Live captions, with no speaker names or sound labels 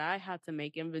I had to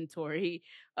make inventory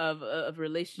of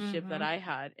relationship that Mm-hmm. I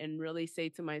had and really say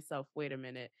to myself, wait a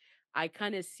minute. I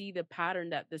kind of see the pattern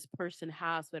that this person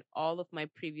has with all of my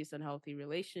previous unhealthy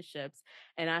relationships,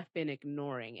 and I've been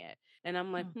ignoring it. And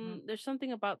I'm like, Mm-hmm. there's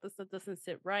something about this that doesn't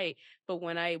sit right. But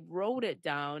when I wrote it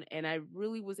down and I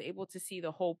really was able to see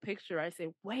the whole picture, I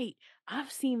said, wait,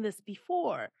 I've seen this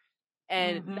before.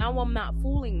 And Mm-hmm. now I'm not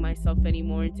fooling myself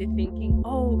anymore into thinking,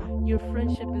 oh, your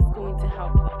friendship is going to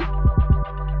help them.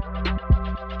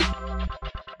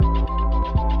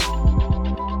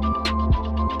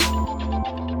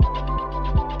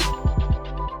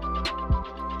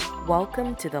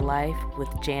 Welcome to the Life with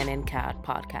Jan and Kat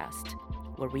podcast,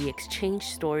 where we exchange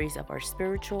stories of our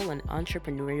spiritual and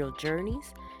entrepreneurial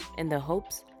journeys in the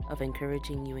hopes of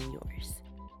encouraging you in yours.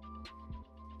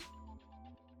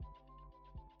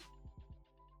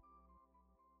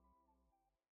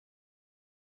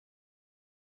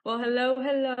 Well,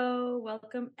 hello.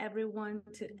 Welcome everyone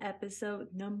to episode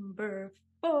number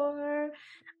 4.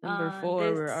 Number 4,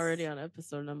 This we're already on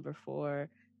episode number 4.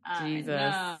 I Jesus.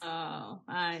 know.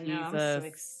 I'm so Jesus.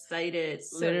 excited.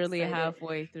 So Literally excited.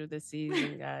 halfway through the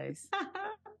season, guys.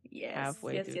 Yes.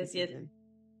 Halfway through the season.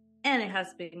 And it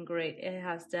has been great. It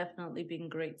has definitely been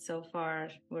great so far.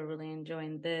 We're really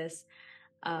enjoying this.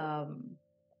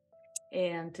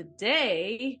 And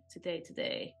today,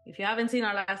 if you haven't seen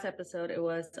our last episode, it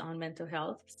was on mental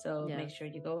health. So Yeah. make sure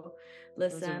you go It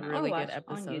was a listen or really watch good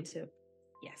on episode. YouTube.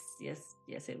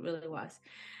 Yes, it really was.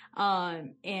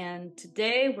 And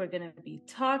today we're going to be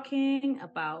talking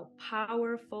about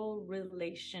powerful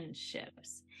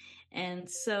relationships. And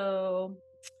so,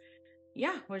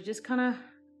 yeah, we're going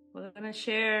to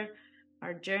share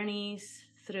our journeys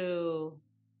through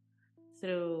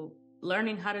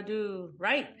learning how to do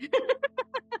right.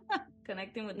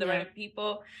 Connecting with the right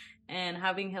people and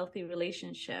having healthy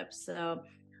relationships. So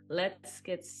let's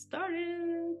get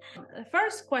started. The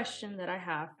first question that I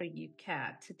have for you,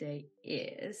 Kat, today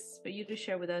is for you to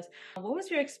share with us. What was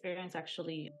your experience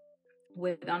actually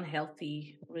with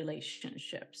unhealthy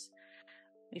relationships?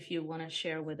 If you want to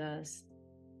share with us,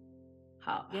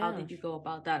 how did you go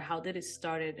about that? How did it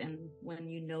started and when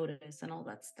you noticed and all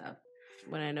that stuff?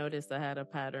 When I noticed I had a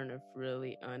pattern of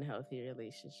really unhealthy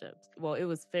relationships. Well, it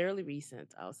was fairly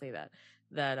recent, I'll say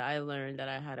that I learned that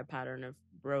I had a pattern of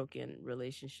broken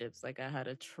relationships. Like I had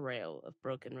a trail of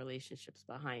broken relationships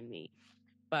behind me.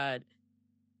 But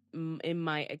in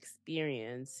my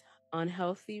experience,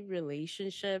 unhealthy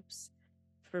relationships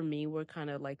for me were kind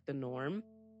of like the norm.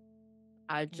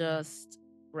 I just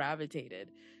gravitated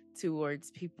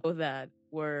towards people that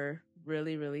were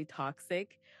really, really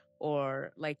toxic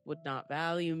or like would not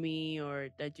value me or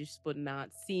that just would not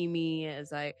see me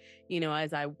as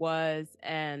as I was.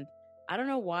 And I don't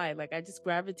know why, like I just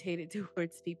gravitated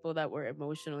towards people that were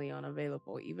emotionally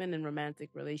unavailable. Even in romantic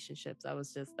relationships, I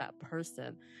was just that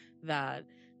person that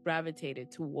gravitated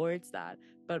towards that.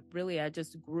 But really, I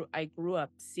grew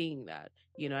up seeing that.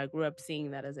 I grew up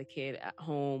seeing that as a kid at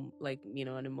home, like,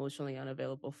 an emotionally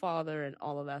unavailable father and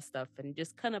all of that stuff, and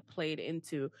just kind of played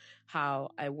into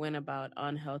how I went about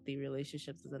unhealthy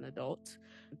relationships as an adult.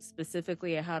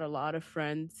 Specifically, I had a lot of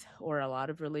friends or a lot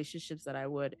of relationships that I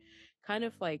would kind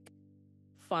of like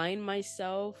find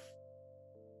myself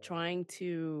trying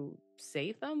to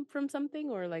save them from something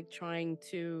or like trying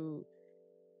to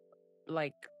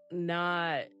like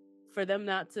not for them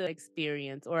not to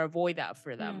experience or avoid that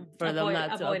for them, for them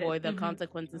not to avoid the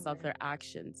consequences of their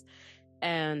actions.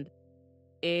 And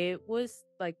it was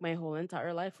like my whole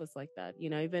entire life was like that,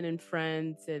 even in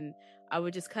friends. And I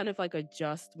would just kind of like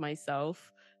adjust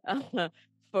myself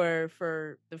for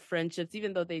the friendships,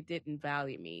 even though they didn't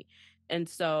value me. And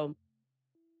so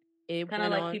it kind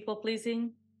of went like on. people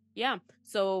pleasing. Yeah.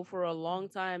 So for a long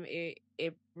time,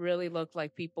 it really looked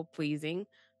like people pleasing.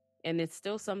 And it's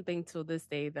still something to this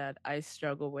day that I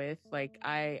struggle with. Like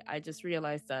I just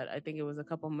realized that I think it was a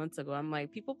couple months ago. I'm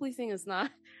like, people pleasing is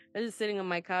not I was just sitting on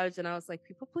my couch and I was like,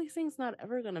 people pleasing is not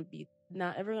ever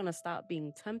gonna stop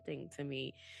being tempting to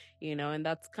me, and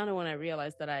that's kind of when I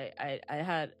realized that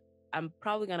I'm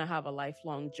probably gonna have a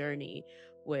lifelong journey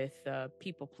with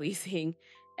people pleasing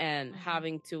and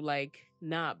having to like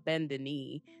not bend the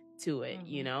knee to it,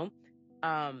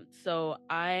 so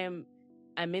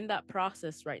I'm in that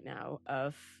process right now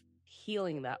of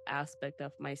healing that aspect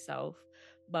of myself.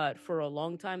 But for a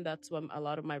long time, that's what a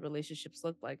lot of my relationships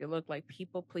looked like. It looked like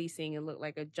people pleasing. It looked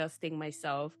like adjusting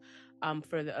myself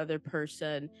for the other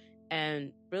person,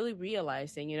 and really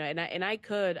realizing, and I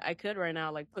could right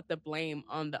now like put the blame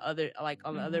on the other, like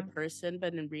on the other person,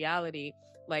 but in reality,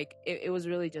 like it was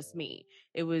really just me.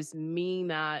 It was me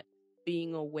not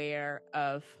being aware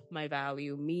of my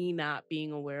value, me not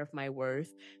being aware of my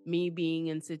worth, me being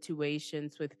in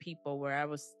situations with people where I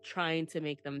was trying to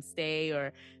make them stay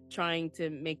or trying to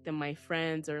make them my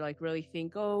friends, or like really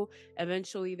think, oh,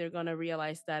 eventually they're going to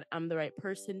realize that I'm the right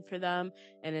person for them.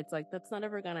 And it's like, that's not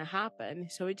ever going to happen.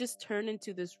 So it just turned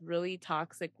into this really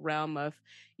toxic realm of,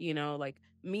 like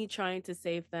me trying to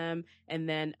save them and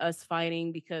then us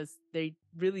fighting because they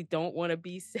really don't want to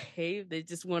be saved. They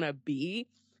just want to be.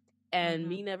 And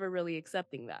me never really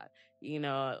accepting that,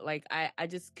 like I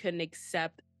just couldn't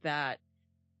accept that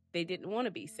they didn't want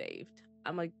to be saved.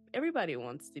 I'm like, everybody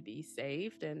wants to be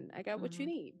saved and I got what you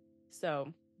need.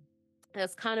 So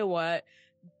that's kind of what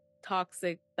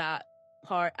that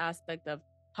aspect of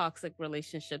toxic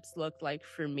relationships looked like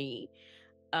for me.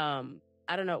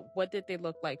 I don't know, what did they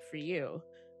look like for you?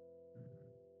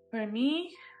 For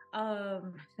me,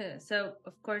 so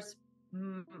of course,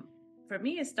 for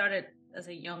me, it started as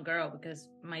a young girl because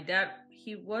my dad,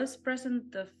 he was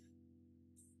present the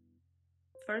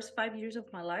first 5 years of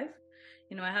my life.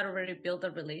 I had already built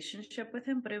a relationship with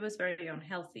him, but it was very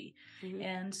unhealthy.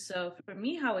 And so for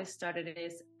me, how it started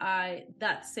is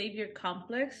that savior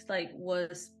complex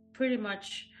was pretty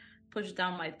much pushed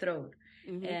down my throat.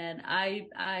 And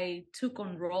I took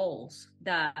on roles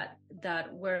that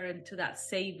were into that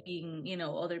saving,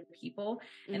 other people.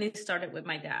 And it started with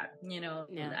my dad.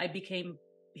 I became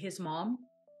his mom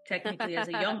technically as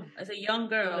a young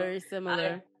girl. Very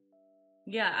similar.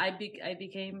 I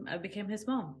became his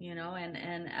mom,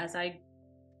 and as I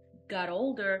got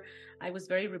older, I was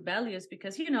very rebellious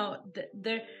because we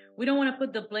don't want to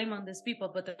put the blame on these people,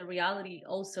 but the reality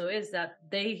also is that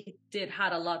they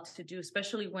had a lot to do,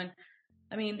 especially when,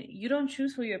 you don't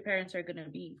choose who your parents are going to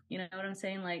be. You know what I'm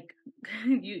saying? Like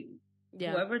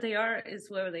whoever they are is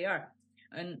whoever they are.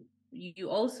 And you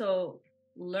also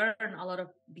learn a lot of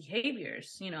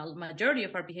behaviors. Majority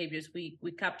of our behaviors, we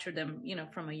capture them,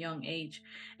 from a young age.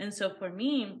 And so for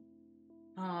me,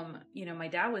 my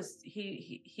dad was,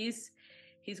 he's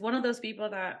one of those people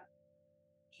that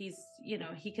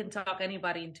he can talk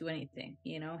anybody into anything.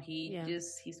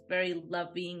 He's very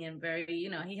loving and very,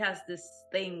 he has this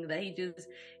thing that he just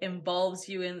involves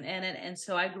you in. And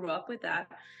so I grew up with that.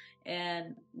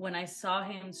 And when I saw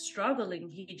him struggling,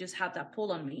 he just had that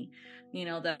pull on me,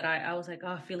 that I was like,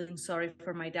 feeling sorry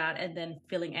for my dad, and then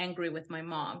feeling angry with my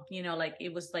mom, like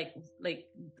it was like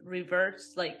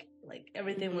reverse, like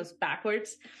everything was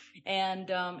backwards. And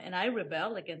I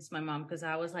rebelled against my mom because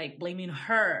I was like blaming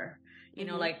her,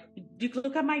 like, you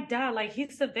look at my dad, like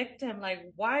he's the victim,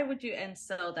 like why would you? And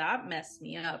so that messed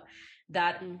me up,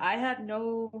 that I had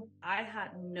no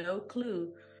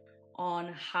clue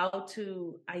on how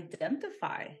to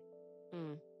identify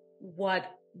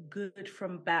what good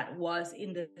from bad was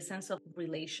in the sense of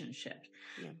relationships.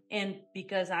 And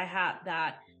because I had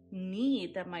that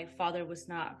need that my father was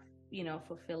not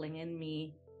fulfilling in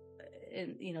me,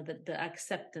 and the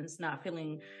acceptance, not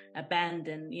feeling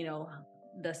abandoned,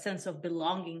 the sense of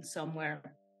belonging somewhere,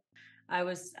 I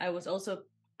was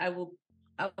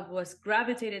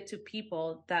gravitated to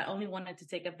people that only wanted to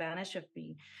take advantage of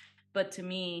me. But to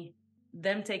me,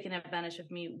 them taking advantage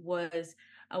of me was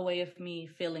a way of me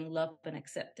feeling loved and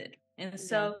accepted. And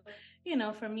so,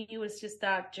 for me, it was just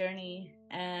that journey.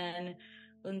 And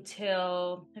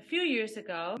until a few years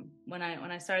ago, when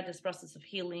I started this process of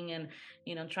healing and,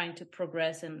 trying to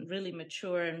progress and really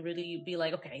mature and really be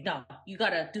like, okay, no, you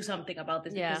got to do something about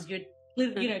this because you're,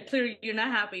 clearly you're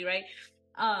not happy. Right.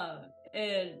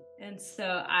 And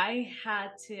so I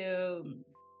had to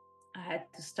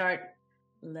start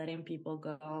letting people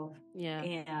go.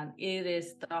 And it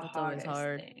is that's hardest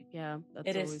thing.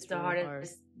 It is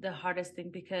the hardest thing,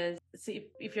 because see,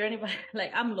 if you're anybody,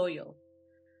 like, I'm loyal.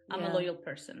 I'm a loyal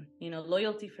person.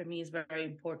 Loyalty for me is very, very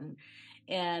important.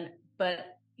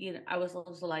 But I was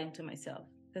also lying to myself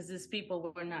because these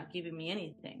people were not giving me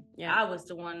anything. I was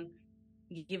the one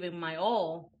giving my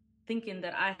all, thinking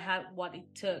that I had what it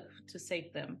took to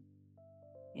save them.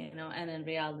 And in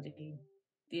reality,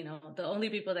 the only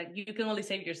people that you can only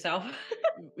save yourself.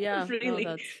 Really.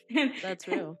 No, that's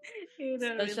real.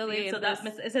 Especially really. So that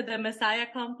is it, the Messiah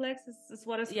complex is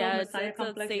what it's called. Messiah it's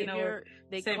complex. Savior,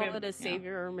 they call it a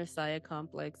Savior or Messiah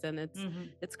complex, and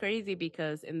it's crazy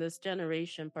because in this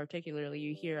generation, particularly,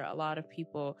 you hear a lot of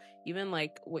people, even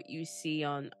like what you see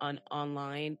on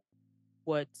online.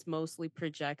 What's mostly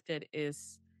projected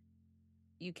is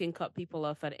you can cut people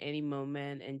off at any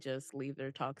moment and just leave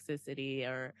their toxicity,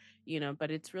 or but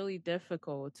it's really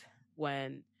difficult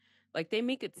when Like they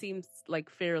make it seem like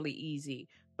fairly easy,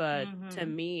 but to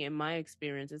Mm-hmm. me, in my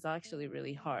experience, it's actually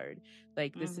really hard.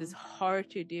 Like this is Mm-hmm. hard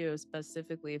to do,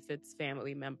 specifically if it's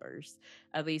family members.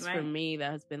 At least for Right. me,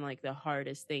 that has been like the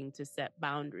hardest thing, to set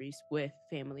boundaries with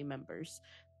family members.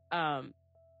 Um,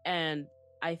 and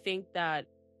I think that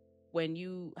when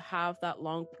you have that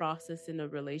long process in a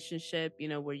relationship, you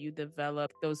know, where you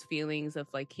develop those feelings of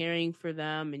like caring for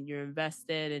them and you're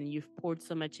invested and you've poured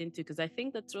so much into, because I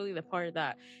think that's really the part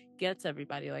that gets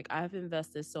everybody. Like, I've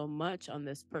invested so much on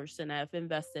this person, I've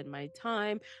invested my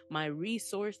time, my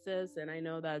resources, and I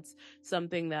know that's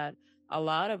something that a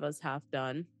lot of us have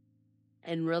done.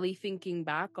 And really thinking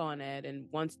back on it, and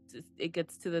once it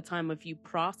gets to the time of you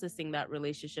processing that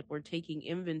relationship or taking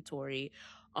inventory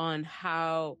on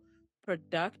how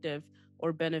productive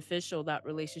or beneficial that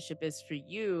relationship is for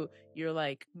you, you're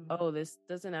like, Mm-hmm. oh, this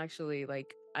doesn't actually,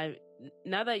 like, I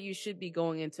now that you should be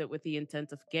going into it with the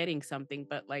intent of getting something,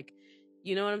 but like,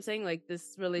 you know what I'm saying, like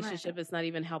this Right. relationship is not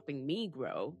even helping me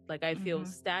grow. Like, I feel Mm-hmm.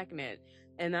 stagnant.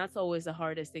 And that's always the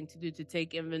hardest thing to do, to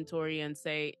take inventory and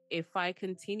say, if I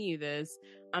continue this,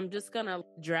 I'm just gonna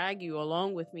drag you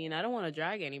along with me. And I don't want to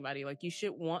drag anybody. Like, you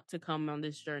should want to come on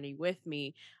this journey with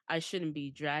me. I shouldn't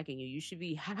be dragging you. You should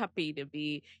be happy to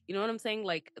be, you know what I'm saying?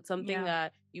 Like, something Yeah.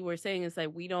 that you were saying is like,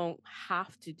 we don't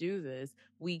have to do this.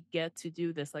 We get to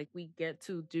do this. Like, we get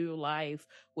to do life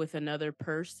with another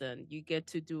person. You get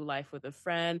to do life with a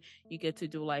friend. You get to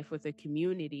do life with a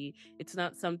community. It's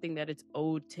not something that it's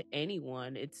owed to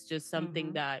anyone. It's just something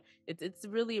Mm-hmm. that it's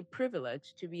really a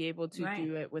privilege to be able to Right.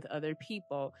 do it with other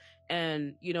people.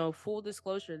 And, you know, full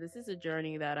disclosure, this is a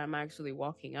journey that I'm actually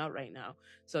walking out right now.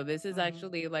 So this is Mm-hmm.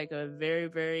 actually like a very,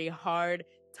 very hard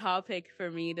topic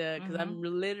for me to, because Mm-hmm. I'm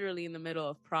literally in the middle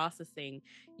of processing,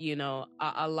 you know,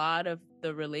 a lot of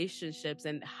the relationships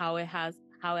and how it has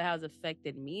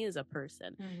affected me as a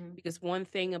person. Mm-hmm. Because one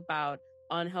thing about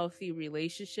unhealthy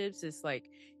relationships is like,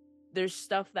 there's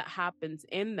stuff that happens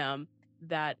in them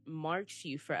that marks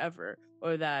you forever,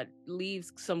 or that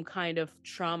leaves some kind of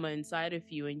trauma inside of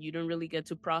you, and you don't really get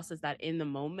to process that in the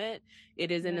moment. It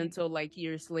isn't Right. until like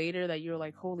years later that you're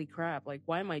like, holy crap, like,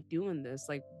 why am I doing this?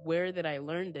 Like, where did I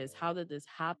learn this? How did this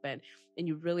happen? And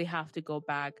you really have to go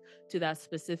back to that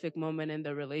specific moment in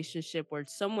the relationship where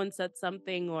someone said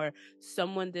something or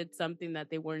someone did something that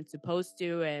they weren't supposed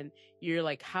to, and you're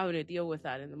like, how to deal with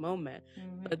that in the moment.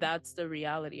 But Mm-hmm. that's the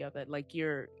reality of it. Like,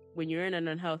 when you're in an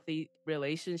unhealthy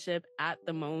relationship at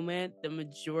the moment, the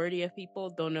majority of people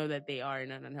don't know that they are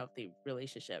in an unhealthy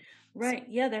relationship. Right.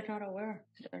 Yeah, they're not aware.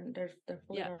 They're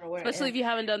fully Yeah, not aware. especially And if you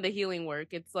haven't done the healing work.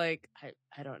 It's like,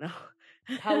 I don't know.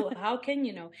 how can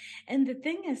you know? And the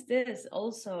thing is this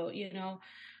also,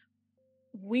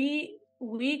 we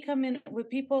come in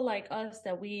with people like us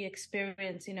that we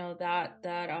experience,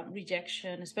 that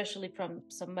rejection, especially from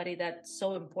somebody that's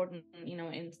so important, in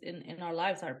our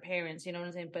lives, our parents, you know what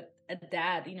I'm saying? But a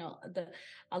dad,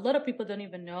 a lot of people don't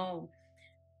even know.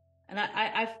 And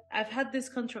I've had this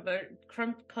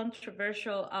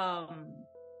controversial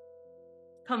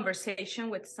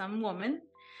conversation with some woman,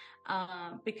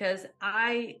 because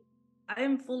I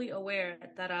am fully aware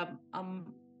that a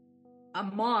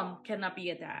mom cannot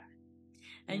be a dad.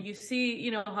 And you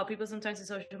see, how people sometimes in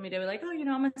social media are like, oh,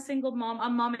 I'm a single mom,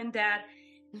 I'm mom and dad.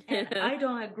 And I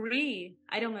don't agree.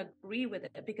 I don't agree with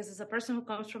it, because as a person who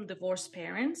comes from divorced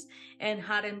parents and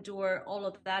had endured all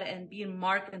of that and being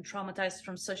marked and traumatized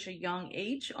from such a young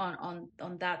age on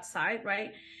that side,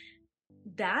 right?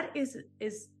 That is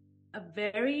a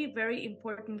very, very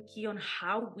important key on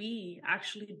how we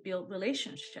actually build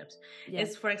relationships. Yeah.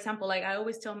 Is, for example, like I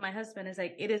always tell my husband, is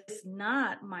like, it is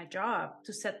not my job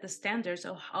to set the standards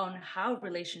on how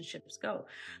relationships go.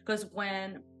 Because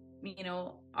when,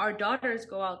 our daughters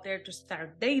go out there to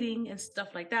start dating and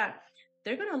stuff like that,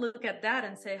 they're going to look at that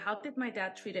and say, how did my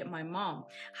dad treated my mom?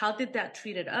 How did that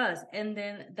treated us? And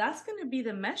then that's going to be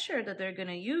the measure that they're going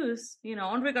to use, in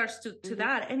regards to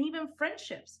that. And even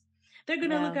friendships, they're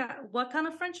going to look at what kind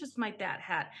of friendships my dad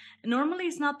had. Normally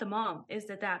it's not the mom, it's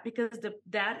the dad, because the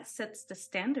dad sets the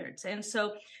standards. And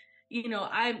so,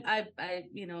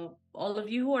 all of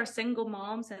you who are single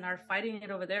moms and are fighting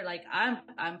it over there, like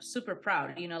I'm super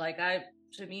proud,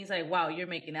 to me, it's like, wow, you're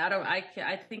making it. I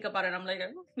think about it, I'm like,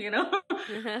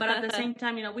 but at the same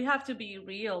time, we have to be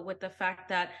real with the fact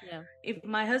that if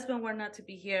my husband were not to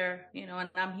be here, and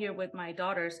I'm here with my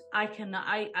daughters, I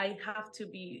have to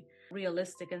be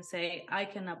realistic and say, I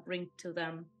cannot bring to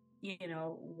them,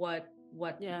 what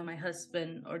my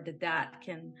husband or the dad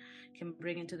can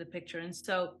bring into the picture. And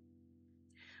so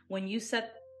when you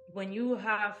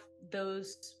have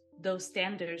those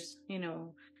standards,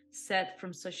 set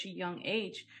from such a young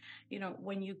age,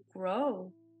 when you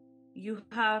grow, You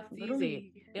have It's easy.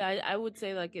 literally, Yeah, I would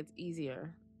say like it's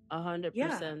easier,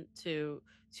 yeah. 100% to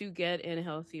get in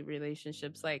healthy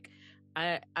relationships. Like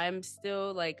I'm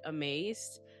still like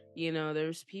amazed. You know,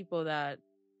 there's people that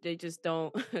they just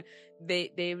don't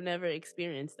they've never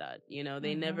experienced that. You know,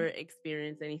 they Mm-hmm. never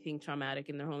experienced anything traumatic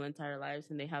in their whole entire lives,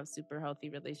 and they have super healthy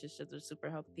relationships or super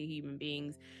healthy human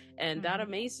beings, and that Mm-hmm.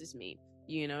 amazes me.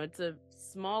 You know, it's a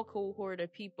small cohort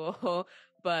of people,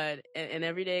 but and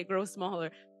every day it grows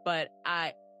smaller. But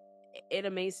it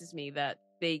amazes me that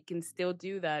they can still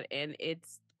do that, and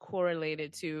it's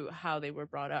correlated to how they were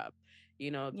brought up.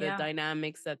 You know, the Yeah.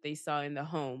 dynamics that they saw in the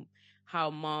home, how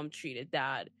mom treated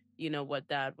dad, you know, what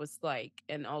dad was like,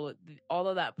 and all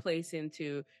of that plays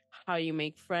into how you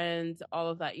make friends, all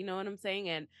of that. You know what I'm saying?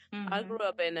 And I Mm-hmm. grew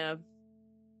up in a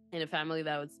family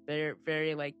that was very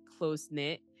very like close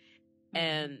knit,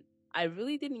 Mm-hmm. and I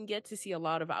really didn't get to see a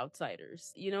lot of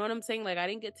outsiders. You know what I'm saying? Like I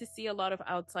didn't get to see a lot of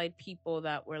outside people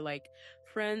that were like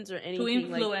friends or To anything.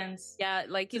 Like influence, yeah,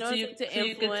 like you know what I'm saying, to so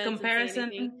you get influence and say comparison.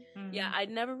 anything. Yeah, Mm-hmm. I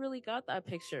never really got that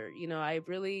picture. You know, I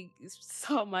really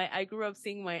saw I grew up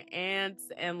seeing my aunts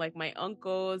and like my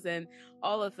uncles and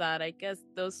all of that. I guess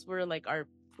those were like our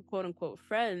quote unquote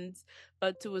friends,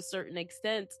 but to a certain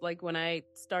extent, like when I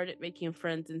started making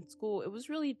friends in school, it was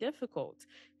really difficult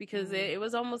because Mm-hmm. it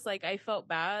was almost like I felt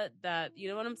bad that, you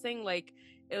know what I'm saying? Like,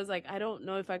 it was like, I don't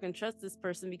know if I can trust this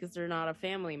person because they're not a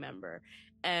family member.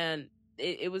 And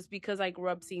it was because I grew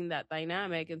up seeing that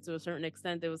dynamic. And to a certain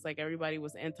extent, it was like everybody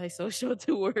was antisocial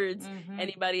towards Mm-hmm.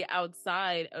 anybody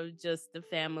outside of just the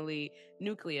family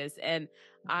nucleus. And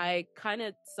I kind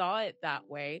of saw it that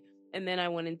way. And then I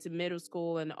went into middle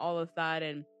school and all of that.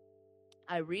 And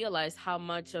I realized how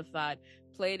much of that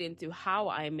played into how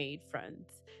I made friends,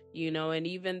 you know, and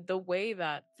even the way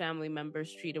that family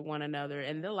members treated one another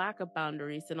and the lack of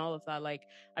boundaries and all of that. Like,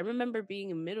 I remember being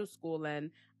in middle school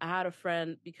and I had a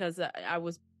friend because I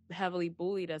was heavily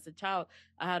bullied as a child.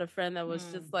 I had a friend that was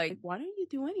just like, why don't you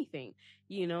do anything?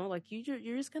 You know, like you're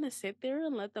just gonna sit there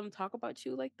and let them talk about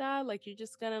you like that. Like you're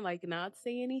just gonna like not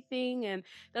say anything. And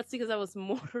that's because I was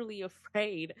mortally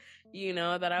afraid, you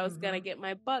know, that I was gonna Mm-hmm. get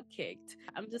my butt kicked.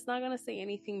 I'm just not gonna say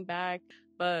anything back.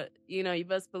 But you know, you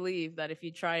best believe that if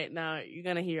you try it now, you're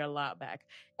gonna hear a lot back.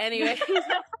 Anyway,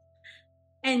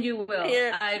 And you will.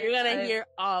 you're gonna hear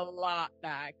a lot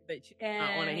back that you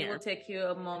don't want to And it will hear. take you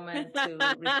a moment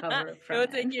to recover It from will it.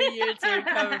 take you a year to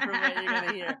recover from what you're gonna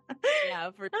hear.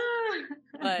 Yeah, for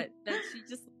but then she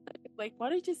just like, why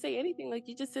did you say anything? Like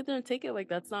you just sit there and take it like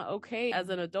that's not okay. As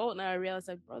an adult now I realized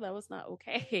like, bro, that was not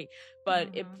okay. But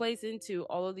it Mm-hmm. plays into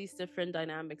all of these different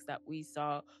dynamics that we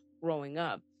saw growing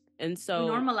up. And We so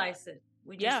normalize it.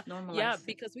 We yeah, just normalize yeah, it.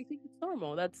 because we think it's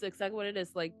normal. That's exactly what it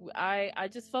is. Like I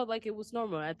just felt like it was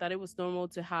normal. I thought it was normal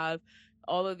to have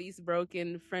all of these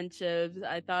broken friendships.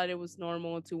 I thought it was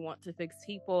normal to want to fix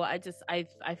people. I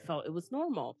felt it was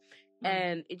normal. Mm-hmm.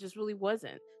 And it just really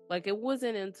wasn't. Like it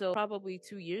wasn't until probably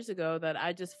 2 years ago that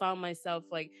I just found myself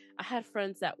like I had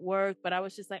friends at work, but I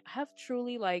was just like I have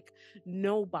truly like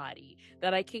nobody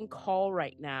that I can call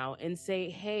right now and say,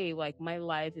 "Hey, like my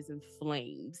life is in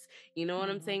flames." You know what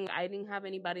I'm Mm-hmm. saying? I didn't have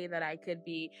anybody that I could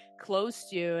be close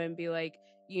to and be like,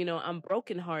 you know, I'm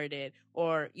brokenhearted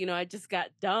or, you know, I just got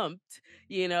dumped.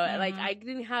 You know, like Mm-hmm. I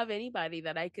didn't have anybody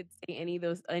that I could say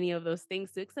any of those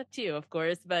things to, except you, of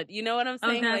course. But you know what I'm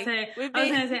saying? Like we've I was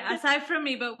been gonna say, aside from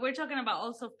me, but we're talking about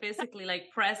also physically,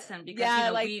 like present, because yeah,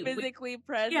 like we physically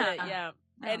yeah, present. Yeah. yeah.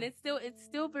 And it's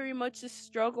still very much a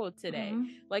struggle today. Mm-hmm.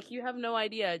 Like you have no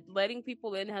idea. Letting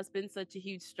people in has been such a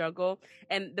huge struggle.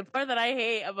 And the part that I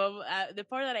hate about the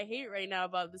part that I hate right now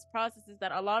about this process is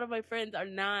that a lot of my friends are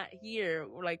not here,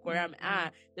 like where I'm Mm-hmm.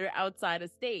 at. They're outside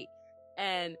of state.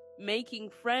 And making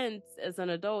friends as an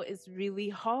adult is really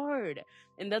hard.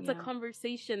 And that's a Yeah.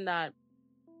 conversation that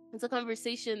it's a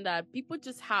conversation that people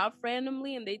just have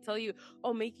randomly and they tell you,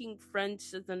 oh, making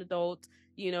friends as an adult,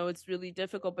 you know, it's really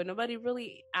difficult, but nobody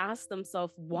really asks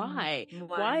themselves why.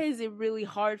 Why Why? is it really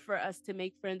hard for us to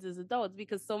make friends as adults?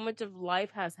 Because so much of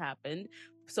life has happened,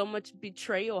 so much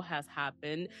betrayal has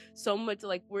happened, so much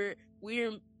like we're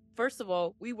first of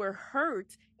all, we were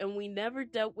hurt and we never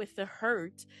dealt with the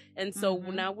hurt. And so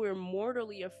Mm-hmm. now we're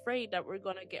mortally afraid that we're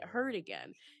going to get hurt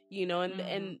again, you know, and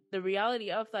Mm-hmm. the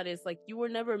reality of that is like you were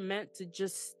never meant to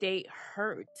just stay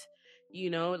hurt, you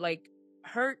know, like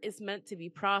hurt is meant to be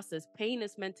processed, pain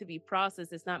is meant to be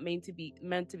processed, it's not meant to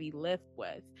be lived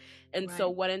with. And so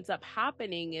Right. what ends up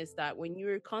happening is that when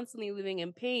you're constantly living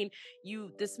in pain,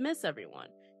 you dismiss everyone,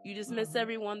 you dismiss Mm-hmm.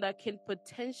 everyone that can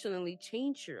potentially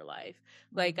change your life.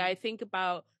 Like Mm-hmm. I think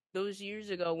about those years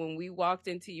ago when we walked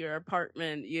into your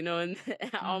apartment, and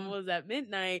almost at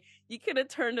midnight, you could have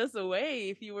turned us away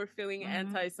if you were feeling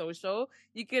antisocial.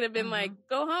 You could have been like,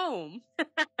 go home.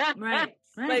 Right.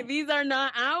 Like, these are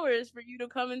not hours for you to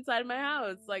come inside my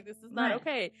house. Like, this is not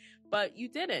okay. But you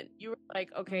didn't. You were like,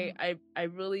 okay, I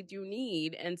really do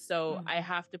need. And so I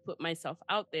have to put myself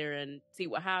out there and see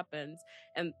what happens.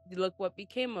 And look what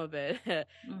became of it.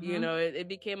 It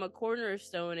became a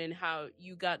cornerstone in how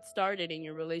you got started in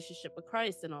your relationship with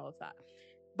Christ and all of that.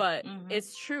 But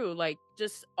it's true. Like,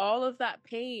 just all of that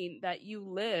pain that you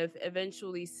live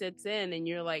eventually sits in, and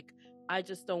you're like, I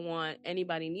just don't want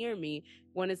anybody near me,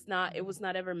 when it was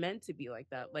not ever meant to be like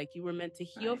that. Like, you were meant to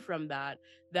heal from that.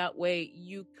 That way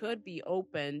you could be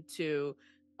open to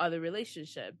other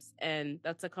relationships. And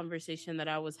that's a conversation that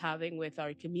I was having with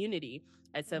our community.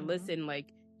 I said, listen,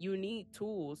 like, you need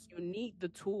tools. You need the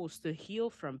tools to heal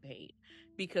from pain.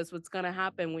 Because what's going to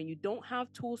happen when you don't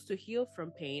have tools to heal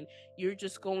from pain, you're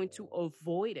just going to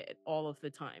avoid it all of the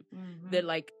time. That,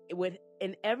 like,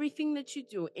 in everything that you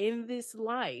do in this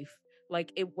life,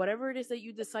 like, whatever it is that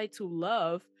you decide to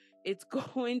love, it's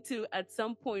going to at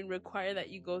some point require that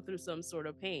you go through some sort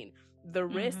of pain. The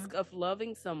risk of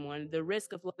loving someone, the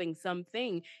risk of loving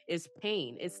something is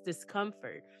pain, it's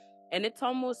discomfort. And it's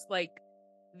almost like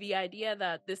the idea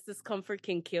that this discomfort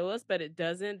can kill us, but it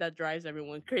doesn't, that drives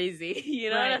everyone crazy. You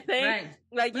know what I'm saying?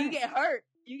 Like, you get hurt,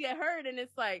 and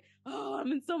it's like, oh,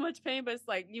 I'm in so much pain, but it's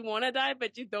like, you want to die,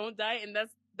 but you don't die. And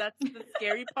that's the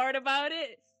scary part about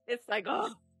it. It's like,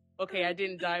 oh, okay, I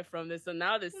didn't die from this. So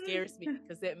now this scares me,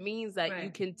 because it means that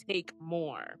you can take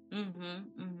more.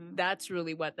 That's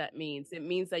really what that means. It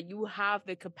means that you have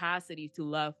the capacity to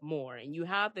love more, and you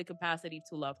have the capacity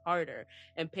to love harder.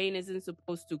 And pain isn't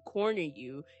supposed to corner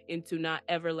you into not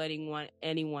ever letting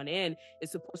anyone in.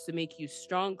 It's supposed to make you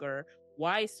stronger,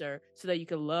 wiser, so that you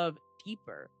can love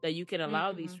deeper, that you can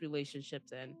allow these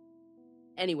relationships in.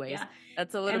 Anyways,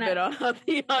 that's a little bit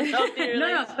unhealthy.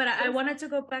 No, but I wanted to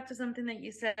go back to something that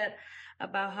you said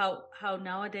about how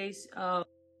nowadays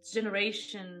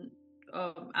generation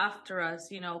after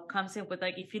us, comes in with,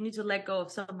 like, if you need to let go of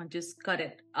someone, just cut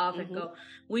it off and go.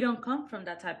 We don't come from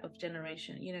that type of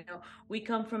generation. We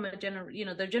come from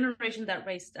the generation that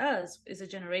raised us is a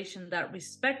generation that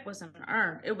respect wasn't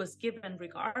earned. It was given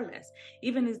regardless,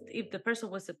 even if the person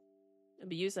was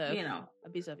abusive.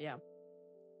 Yeah.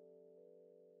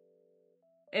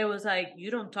 It was like,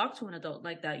 you don't talk to an adult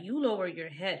like that. You lower your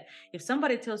head. If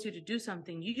somebody tells you to do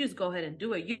something, you just go ahead and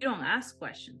do it. You don't ask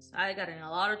questions. I got in a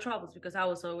lot of troubles because I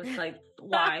was always like,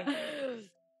 why?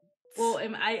 Well,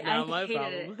 I hated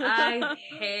it. I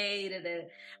hated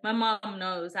it. My mom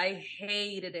knows. I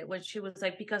hated it when she was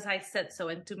like, because I said so.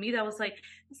 And to me, that was like,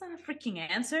 that's not a freaking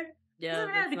answer.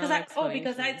 Yeah, because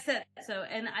I said so.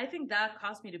 And I think that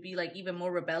caused me to be, like, even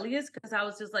more rebellious, because I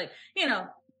was just like,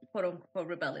 quote unquote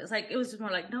rebellious. Like, it was just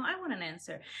more like, no, I want an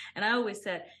answer. And I always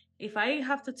said, if I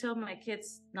have to tell my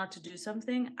kids not to do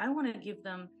something, I want to give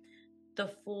them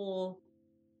the full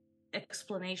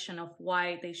explanation of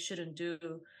why they shouldn't do,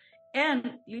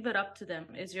 and leave it up to them.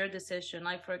 It's your decision.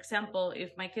 Like, for example,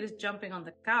 if my kid is jumping on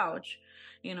the couch,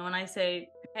 and I say,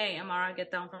 hey, Amara,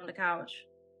 get down from the couch.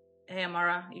 Hey,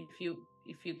 Amara,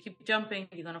 if you keep jumping,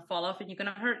 you're going to fall off and you're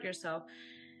going to hurt yourself.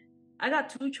 I got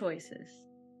two choices.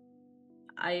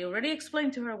 I already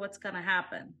explained to her what's going to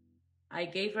happen. I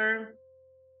gave her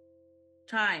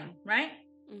time, right?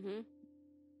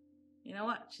 You know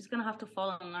what? She's going to have to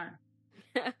fall and learn.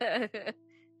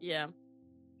 Yeah.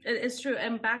 It's true.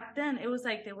 And back then, it was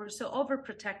like they were so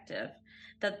overprotective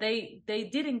that they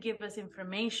didn't give us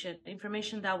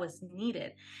information that was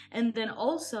needed. And then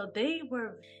also, they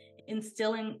were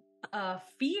instilling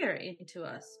fear into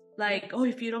us. Like, oh,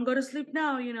 if you don't go to sleep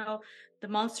now, the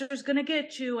monster's gonna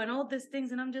get you, and all these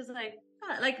things. And I'm just like,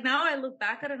 like, now I look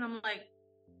back at it and I'm like,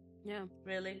 yeah,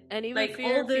 really? And even like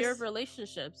fear of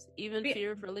relationships,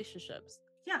 fear of relationships.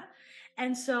 Yeah.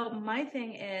 And so my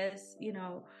thing is,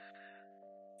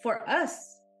 for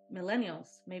us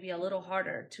millennials, maybe a little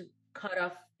harder to cut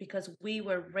off, because we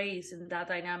were raised in that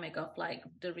dynamic of, like,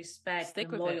 the respect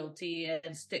and loyalty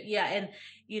and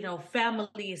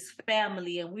family is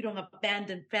family, and we don't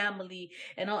abandon family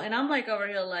and all. And I'm like over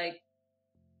here like,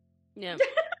 yeah,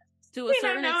 to a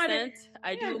certain extent,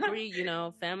 I do agree.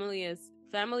 Family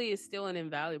is still an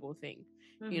invaluable thing.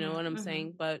 You know what I'm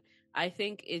saying? But I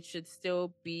think it should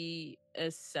still be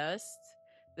assessed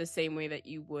the same way that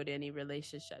you would any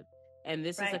relationship. And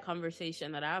this is a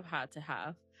conversation that I've had to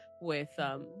have with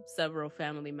several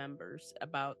family members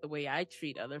about the way I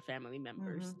treat other family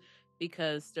members,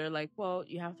 because they're like, well,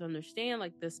 you have to understand,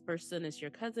 like, this person is your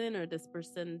cousin, or this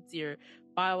person's your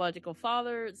biological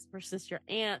father, this person's your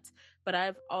aunt. But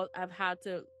I've had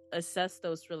to assess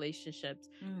those relationships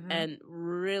and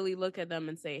really look at them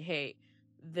and say, hey,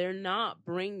 they're not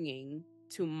bringing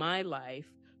to my life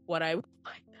what I would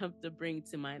like them to bring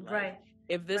to my life. Right.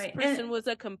 If this person was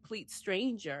a complete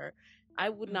stranger, I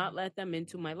would not let them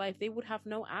into my life. They would have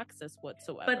no access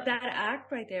whatsoever. But that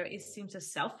act right there, it seems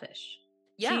as selfish.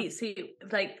 Yeah. See,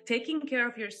 like, taking care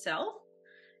of yourself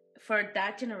for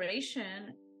that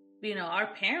generation, you know,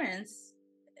 our parents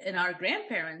and our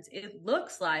grandparents, it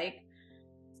looks like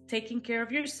taking care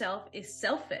of yourself is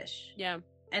selfish. Yeah.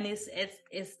 And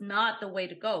it's not the way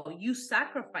to go. You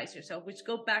sacrifice yourself, which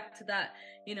go back to that,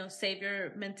 you know,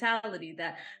 savior mentality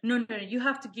that no, you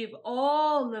have to give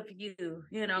all of you,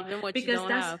 you know, even what because you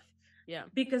don't have. Yeah.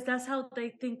 Because that's how they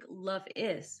think love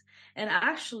is. And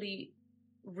actually,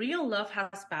 real love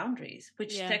has boundaries,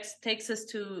 which takes us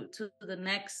to the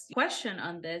next question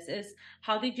on this is,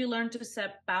 how did you learn to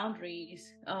set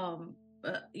boundaries,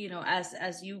 you know,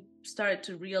 as you started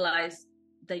to realize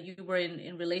that you were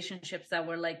in relationships that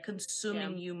were like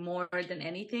consuming you more than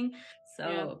anything?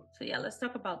 So let's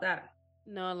talk about that.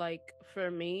 No, like,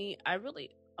 for me, I really,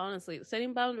 honestly,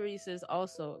 setting boundaries is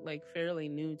also like fairly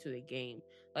new to the game.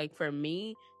 Like, for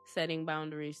me, setting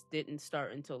boundaries didn't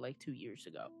start until like 2 years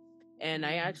ago. And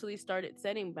I actually started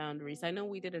setting boundaries. I know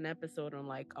we did an episode on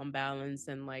like balance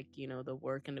and, like, you know, the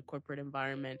work and the corporate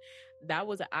environment. That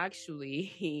was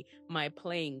actually my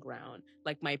playing ground,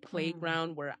 like my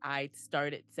playground where I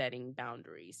started setting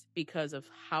boundaries because of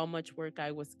how much work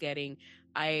I was getting.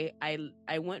 I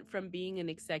went from being an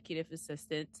executive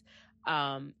assistant,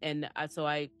 so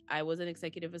I was an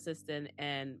executive assistant,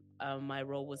 and my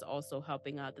role was also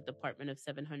helping out the department of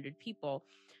 700 people.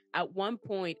 At one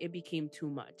point, it became too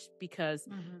much because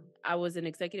I was an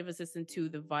executive assistant to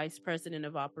the vice president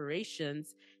of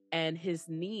operations, and his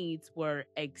needs were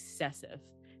excessive.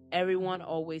 Everyone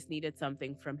always needed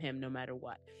something from him, no matter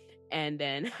what. And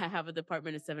then I have a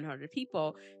department of 700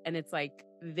 people, and it's like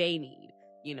they need,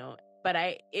 you know. But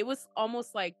it was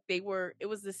almost like it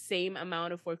was the same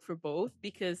amount of work for both,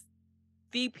 because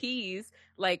VPs,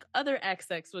 like other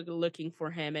execs, were looking for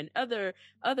him, and other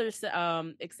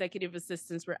executive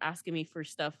assistants were asking me for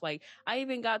stuff. Like, I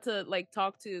even got to like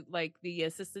talk to like the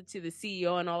assistant to the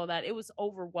CEO and all of that. It was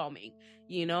overwhelming,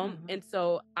 you know? And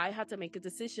so I had to make a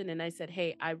decision, and I said,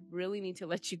 hey, I really need to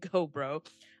let you go, bro.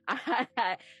 I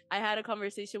had a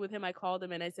conversation with him. I called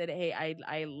him and I said, hey,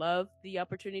 I love the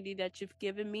opportunity that you've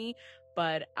given me,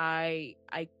 but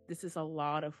this is a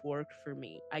lot of work for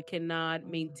me. I cannot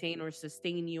maintain or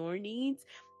sustain your needs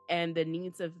and the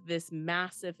needs of this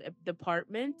massive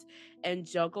department and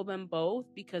juggle them both,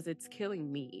 because it's killing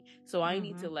me. So I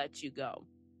need to let you go.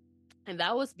 And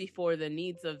that was before the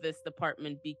needs of this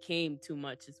department became too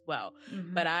much as well.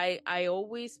 But I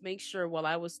always make sure, while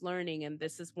I was learning, and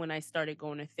this is when I started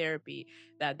going to therapy,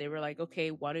 that they were like,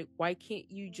 okay, why can't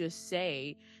you just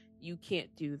say you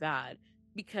can't do that?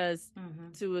 Because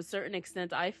to a certain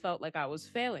extent, I felt like I was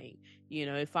failing. You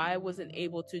know, if I wasn't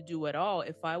able to do it all,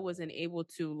 if I wasn't able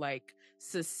to like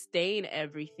sustain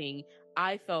everything,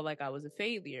 I felt like I was a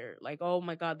failure. Like, oh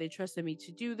my God, they trusted me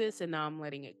to do this, and now I'm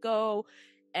letting it go.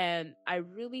 And I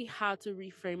really had to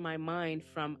reframe my mind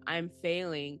from I'm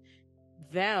failing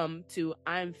them to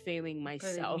I'm failing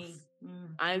myself.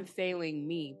 I'm failing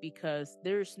me, because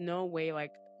there's no way,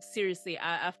 like, seriously,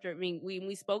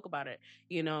 we spoke about it,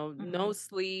 you know, no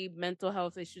sleep, mental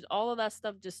health issues, all of that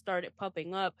stuff just started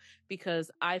popping up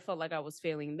because I felt like I was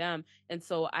failing them. And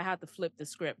so I had to flip the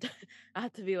script. I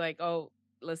had to be like, oh,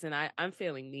 listen, I'm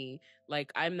failing me.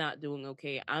 Like, I'm not doing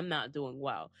okay. I'm not doing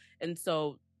well. And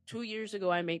so 2 years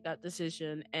ago, I made that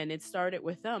decision, and it started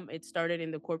with them. It started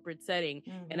in the corporate setting,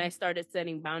 and I started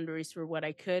setting boundaries for what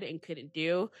I could and couldn't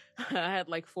do. I had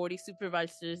like 40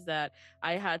 supervisors that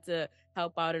I had to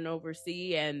help out and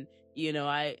oversee. And, you know,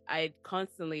 I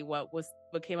constantly, what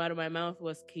came out of my mouth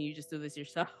was, can you just do this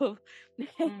yourself?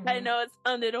 I know it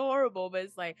sounded horrible, but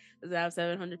it's like, I have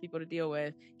 700 people to deal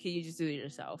with. Can you just do it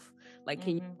yourself? Like,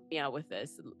 can you help me out with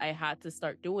this? I had to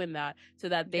start doing that so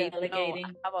that they know I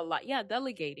have a lot. Yeah,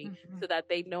 delegating, so that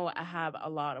they know I had a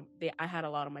lot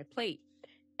on my plate.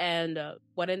 And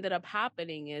what ended up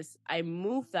happening is I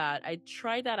moved that. I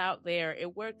tried that out there.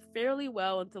 It worked fairly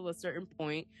well until a certain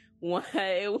point.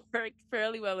 It worked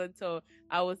fairly well until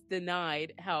I was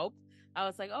denied help. I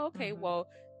was like, oh, okay, well,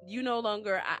 you no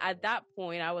longer, at that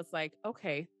point, I was like,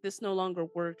 okay, this no longer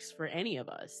works for any of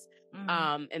us.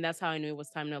 And that's how I knew it was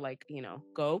time to, like, you know,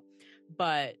 go.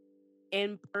 But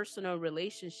in personal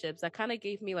relationships, that kind of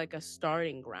gave me like a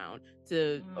starting ground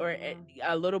to, or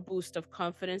a little boost of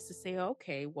confidence to say,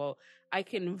 okay, well, I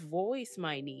can voice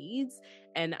my needs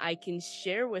and I can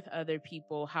share with other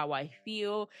people how I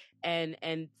feel, and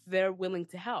they're willing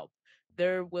to help.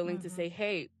 They're willing to say,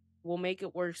 hey, we'll make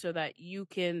it work so that you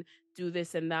can do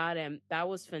this and that. And that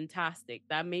was fantastic.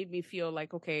 That made me feel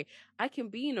like, okay, I can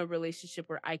be in a relationship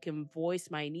where I can voice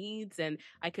my needs and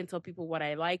I can tell people what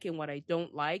I like and what I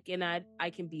don't like, and I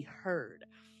can be heard.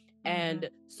 And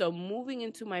so moving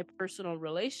into my personal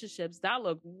relationships, that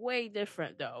looked way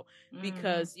different though,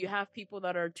 because you have people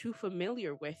that are too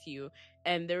familiar with you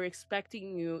and they're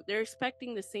expecting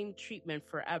the same treatment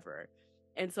forever.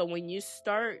 And so when you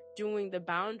start doing the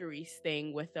boundaries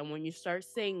thing with them, when you start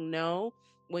saying no,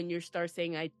 when you start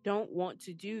saying, I don't want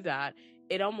to do that,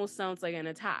 it almost sounds like an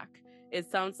attack. It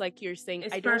sounds like you're saying,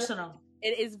 it's I don't. personal.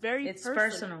 It is very It's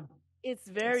personal. It's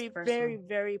very, very,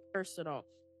 very personal.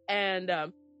 And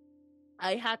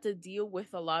I had to deal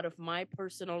with a lot of my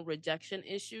personal rejection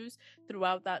issues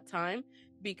throughout that time,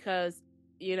 because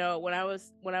when I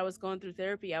was going through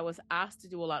therapy, I was asked to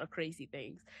do a lot of crazy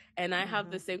things. And I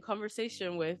have the same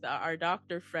conversation with our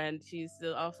doctor friend. She's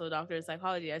also a doctor in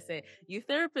psychology. I say, you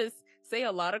therapists say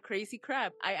a lot of crazy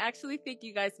crap. I actually think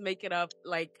you guys make it up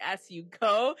like as you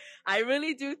go. I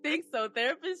really do think so.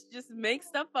 Therapists just make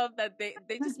stuff up that they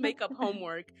just make up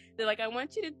homework. They're like, I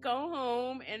want you to go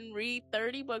home and read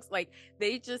 30 books. Like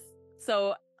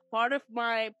so part of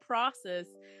my process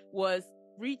was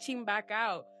reaching back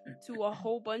out to a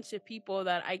whole bunch of people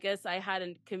that I guess I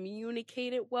hadn't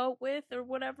communicated well with or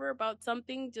whatever about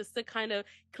something, just to kind of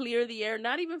clear the air,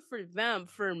 not even for them,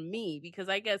 for me, because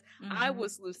I guess I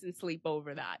was losing sleep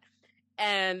over that.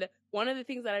 And one of the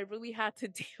things that I really had to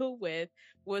deal with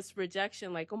was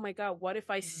rejection. Like, oh my God, what if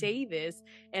I say this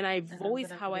and I voice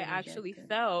how I actually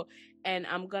felt and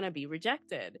I'm going to be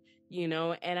rejected,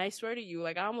 And I swear to you,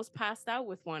 like, I almost passed out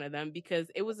with one of them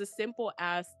because it was as simple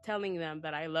as telling them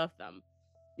that I love them,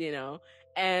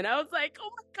 And I was like,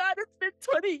 oh my God, it's been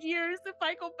 20 years. If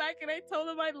I go back and I tell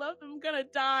them I love them, I'm going to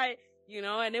die.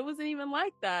 And it wasn't even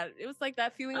like that. It was like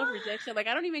that feeling of rejection. Like,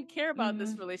 I don't even care about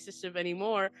this relationship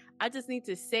anymore. I just need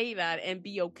to say that and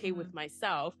be okay with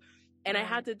myself. And I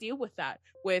had to deal with that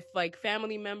with like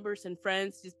family members and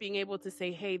friends, just being able to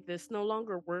say, hey, this no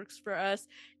longer works for us.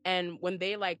 And when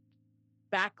they like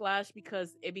backlash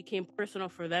because it became personal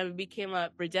for them, it became a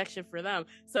rejection for them.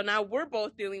 So now we're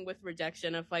both dealing with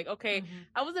rejection of like, okay,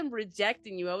 I wasn't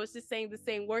rejecting you. I was just saying this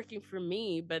ain't working for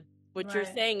me. But what you're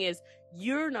saying is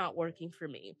you're not working for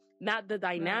me. Not the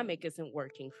dynamic isn't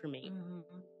working for me.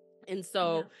 And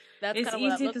so that's it's kind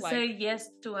of easy to say yes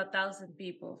to 1,000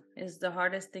 people. It's the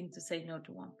hardest thing to say no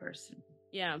to one person.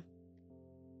 Yeah.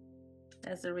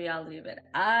 That's the reality of it.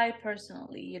 I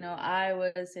personally, I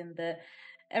was in the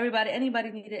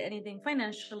anybody needed anything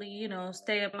financially,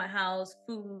 stay at my house,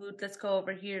 food, let's go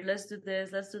over here, let's do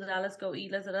this, let's do that, let's go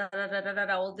eat, let's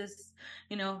all this,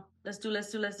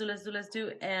 let's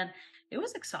do. And it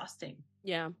was exhausting.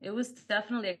 Yeah. It was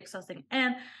definitely exhausting.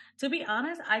 And to be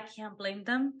honest, I can't blame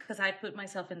them because I put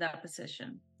myself in that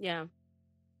position. Yeah.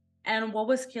 And what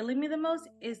was killing me the most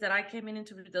is that I came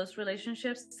into those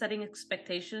relationships setting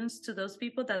expectations to those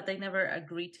people that they never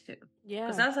agreed to. Yeah.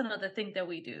 Because that's another thing that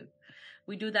we do.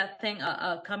 We do that thing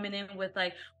coming in with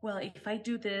like, well, if I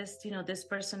do this, this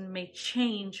person may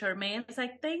change or may. It's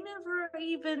like they're not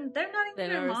even in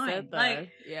their mind.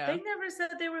 Like, they never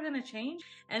said they were going to change.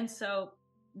 And so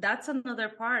that's another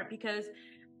part because,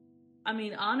 I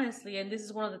mean, honestly, and this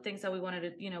is one of the things that we wanted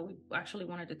to, we actually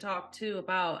wanted to talk too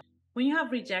about. When you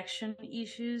have rejection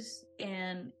issues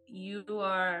and you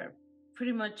are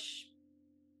pretty much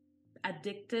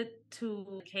addicted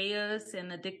to chaos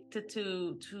and addicted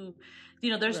to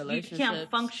there's you can't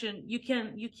function you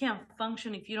can't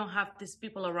function if you don't have these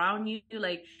people around you,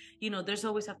 like there's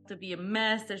always have to be a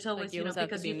mess, there's always like you always have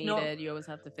to be needed, you always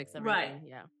have to fix everything.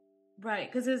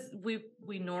 Right, because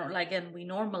we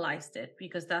normalized it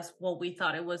because that's what we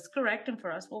thought it was correct, and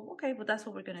for us, well, okay, but that's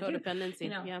what we're gonna do.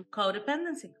 Codependency,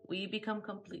 codependency. We become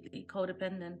completely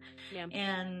codependent,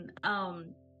 and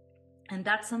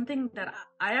that's something that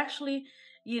I actually,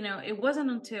 it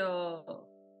wasn't until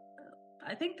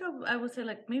I think I would say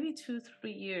like maybe 2-3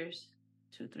 years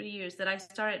that I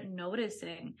started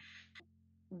noticing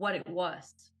what it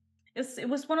was. It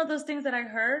was one of those things that I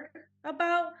heard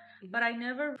about, but I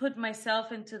never put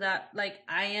myself into that, like,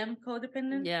 I am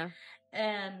codependent. Yeah.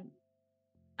 And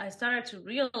I started to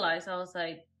realize, I was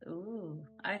like, ooh,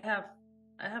 I have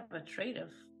a trait of,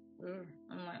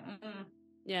 I'm like,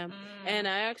 Yeah. And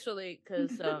I actually,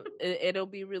 because it'll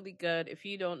be really good if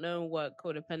you don't know what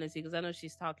codependency, because I know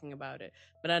she's talking about it,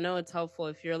 but I know it's helpful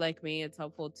if you're like me, it's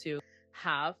helpful to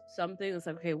have something. It's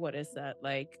like, okay, what is that?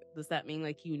 Like, does that mean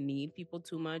like you need people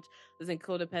too much? Listen,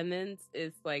 codependence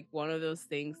is like one of those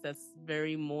things that's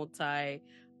very multifaceted.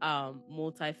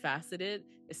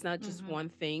 It's not just one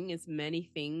thing, it's many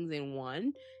things in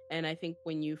one. And I think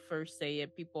when you first say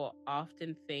it, people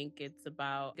often think it's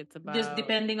about just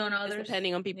depending on just others.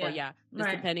 depending on people. Yeah. Just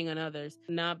depending on others.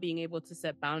 Not being able to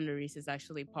set boundaries is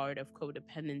actually part of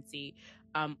codependency.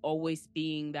 Always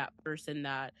being that person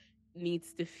that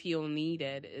needs to feel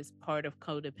needed is part of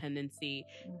codependency.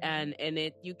 And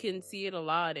it, you can see it a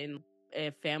lot in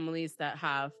families that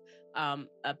have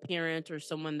a parent or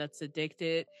someone that's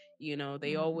addicted. You know,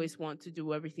 they always want to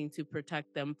do everything to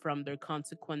protect them from their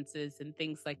consequences and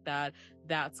things like that.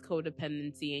 That's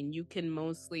codependency. And you can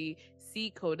mostly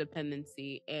see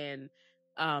codependency in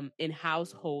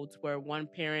households where one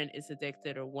parent is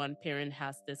addicted or one parent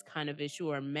has this kind of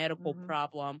issue or medical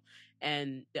problem,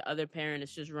 and the other parent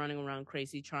is just running around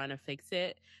crazy trying to fix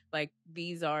it. Like,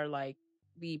 these are like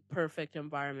the perfect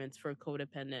environments for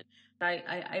codependent.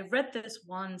 I read this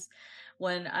once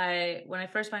when I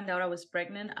first found out I was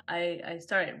pregnant. I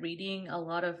started reading a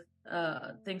lot of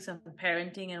things on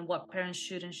parenting and what parents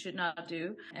should and should not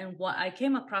do. And what I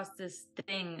came across this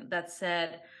thing that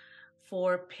said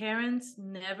for parents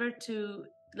never to,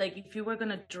 like, if you were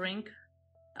gonna drink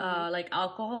like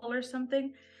alcohol or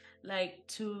something, like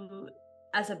to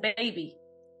as a baby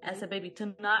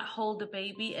to not hold the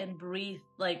baby and breathe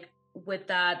like with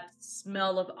that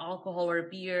smell of alcohol or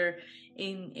beer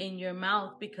in your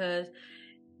mouth, because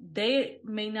they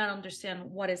may not understand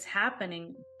what is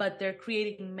happening, but they're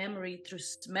creating memory through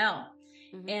smell.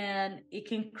 And it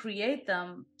can create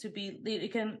them to be,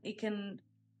 it can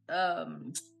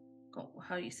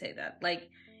how do you say that, like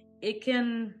it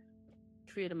can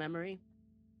create a memory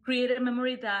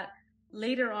that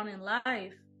later on in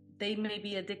life they may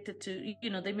be addicted to, you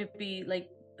know, they may be like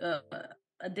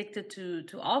addicted to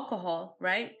alcohol,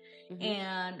 right?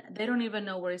 And they don't even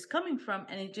know where it's coming from,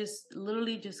 and it just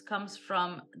literally just comes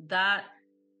from that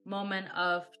moment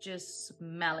of just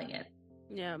smelling it.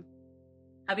 Yeah.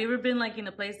 Have you ever been like in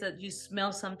a place that you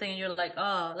smell something and you're like,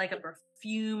 oh, like a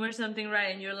perfume or something,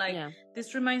 right? And you're like,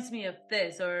 this reminds me of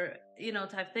this, or, you know,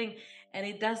 type thing. And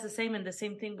it does the same, and the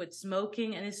same thing with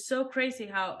smoking. And it's so crazy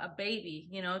how a baby,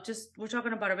 you know, just, we're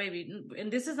talking about a baby,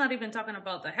 and this is not even talking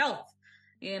about the health,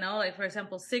 you know, like for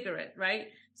example, cigarette, right?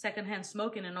 Secondhand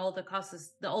smoking and all the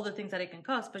causes, all the things that it can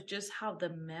cause, but just how the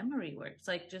memory works,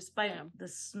 like just by the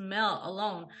smell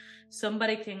alone,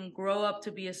 somebody can grow up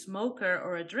to be a smoker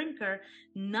or a drinker,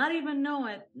 not even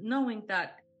knowing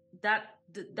that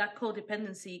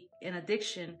codependency and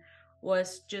addiction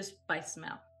was just by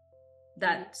smell.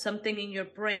 That something in your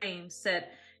brain said,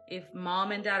 if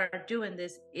mom and dad are doing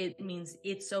this, it means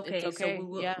it's okay.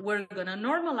 So we're gonna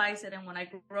normalize it, and when I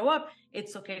grow up,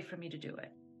 it's okay for me to do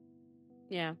it.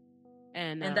 Yeah.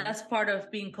 And that's part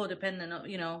of being codependent,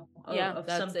 you know, of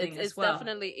something it's as well.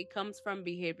 Definitely, it comes from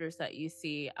behaviors that you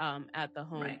see at the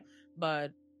home.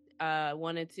 But I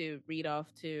wanted to read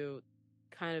off to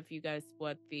kind of you guys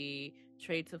what the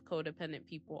traits of codependent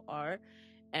people are.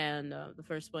 And the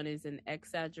first one is an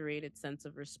exaggerated sense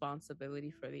of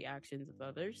responsibility for the actions of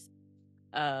others.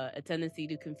 A tendency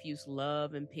to confuse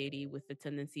love and pity with the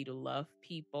tendency to love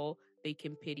people they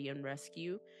can pity and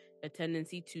rescue. A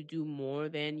tendency to do more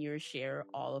than your share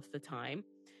all of the time.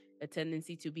 A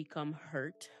tendency to become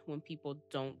hurt when people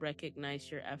don't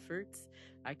recognize your efforts.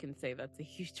 I can say that's a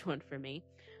huge one for me.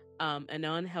 An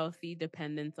unhealthy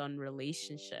dependence on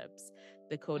relationships.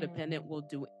 The codependent will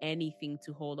do anything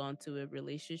to hold on to a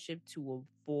relationship to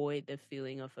avoid the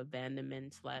feeling of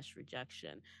abandonment /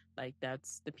 rejection. Like,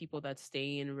 that's the people that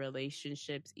stay in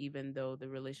relationships even though the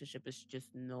relationship is just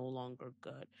no longer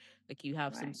good. Like, you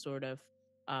have some sort of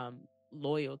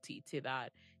loyalty to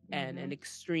that, and an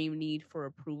extreme need for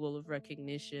approval of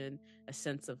recognition, a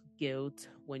sense of guilt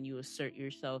when you assert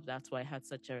yourself. That's why I had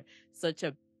such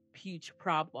a huge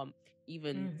problem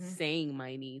even saying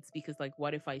my needs, because like,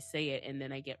 what if I say it and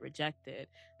then I get rejected?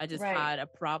 I just had a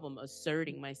problem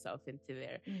asserting myself into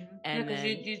there. And because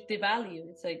you devalue,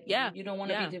 it's like you don't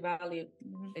want to be devalued.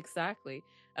 Exactly.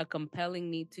 A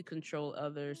compelling need to control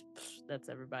others. That's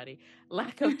everybody.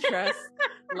 Lack of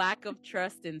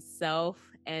trust in self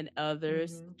and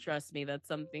others. Trust me, that's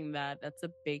something that's a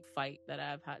big fight that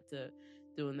I've had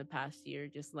through in the past year,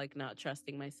 just like not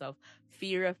trusting myself,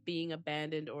 fear of being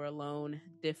abandoned or alone,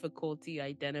 difficulty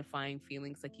identifying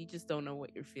feelings, like you just don't know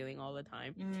what you're feeling all the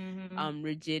time, Mm-hmm.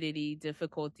 rigidity,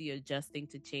 difficulty adjusting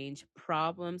to change,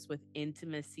 problems with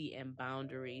intimacy and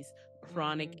boundaries,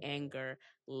 chronic Mm-hmm. anger,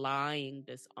 lying,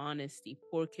 dishonesty,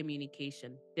 poor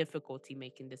communication, difficulty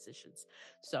making decisions.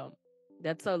 So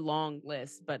that's a long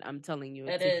list, but I'm telling you,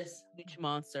 It it's a is. huge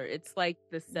monster. It's like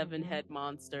the seven Mm-hmm. head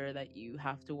monster that you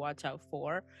have to watch out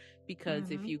for, because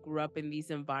if Mm-hmm. you grew up in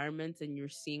these environments and you're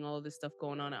seeing all this stuff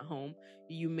going on at home,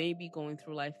 you may be going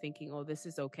through life thinking, oh, this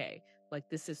is okay. Like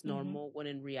this is Mm-hmm. normal, when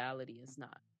in reality is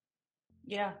not.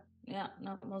 Yeah, yeah,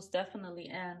 no, most definitely.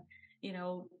 And you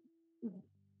know,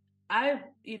 I,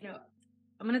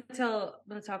 I'm gonna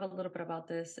talk a little bit about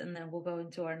this, and then we'll go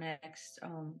into our next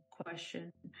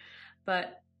question.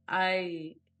 But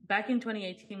I, back in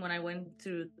 2018, when I went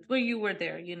through, well, you were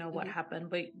there, you know what Mm-hmm. happened.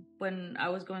 But when I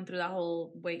was going through that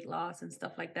whole weight loss and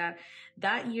stuff like that,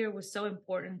 that year was so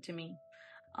important to me,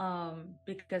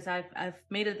 because I've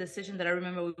made a decision that I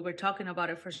remember we were talking about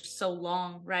it for so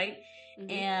long, right?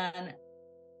 Mm-hmm. And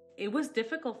it was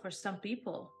difficult for some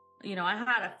people. I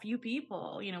had a few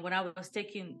people, when I was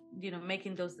taking,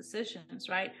 making those decisions,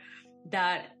 right,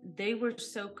 that they were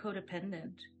so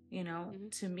codependent, Mm-hmm.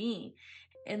 to me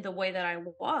in the way that I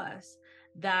was,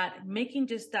 that making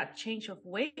just that change of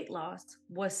weight loss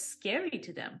was scary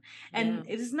to them. Yeah. And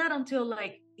it is not until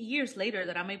like years later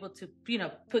that I'm able to,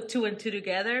 put two and two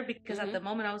together, because at Mm-hmm. the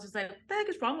moment I was just like, what the heck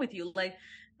is wrong with you? Like,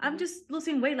 I'm Mm-hmm. just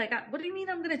losing weight. Like, what do you mean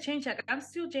I'm going to change? Like, I'm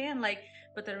still Jan. Like,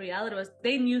 but the reality was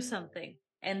they knew something.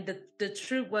 And the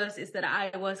truth is that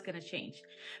I was going to change,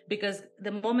 because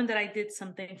the moment that I did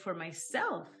something for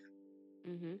myself,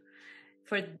 Mm-hmm.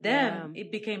 for Yeah. them,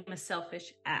 it became a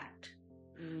selfish act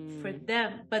for Mm. them.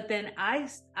 But then I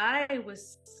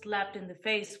was slapped in the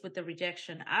face with the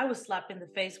rejection. I was slapped in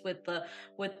the face with the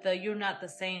you're not the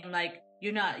same. Like,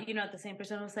 you're not the same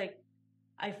person. I was like,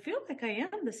 I feel like I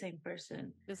am the same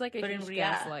person, It's like a but in huge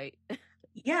reality, gaslight.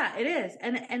 yeah, it is.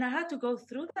 And I had to go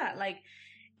through that. Like,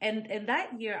 and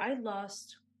that year I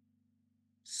lost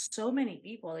so many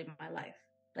people in my life.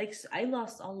 Like, I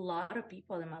lost a lot of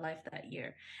people in my life that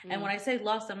year. And when Mm. I say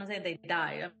lost, I'm not saying they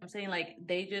died. I'm saying like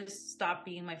they just stopped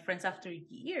being my friends after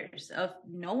years of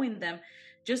knowing them,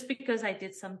 just because I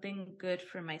did something good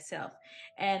for myself.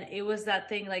 And it was that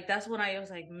thing, like, that's when I was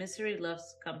like, misery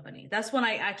loves company. That's when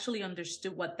I actually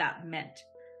understood what that meant.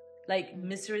 Like, Mm.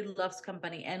 misery loves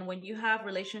company. And when you have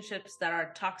relationships that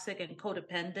are toxic and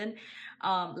codependent,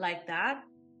 like that,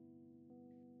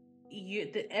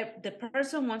 the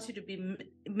person wants you to be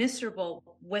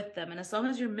miserable with them, and as long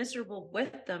as you're miserable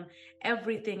with them,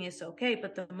 everything is okay.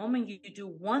 But the moment you do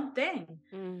one thing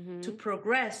to Mm-hmm.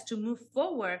 progress, to move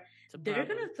forward, It's a they're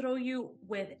problem. gonna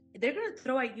they're gonna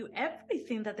throw at you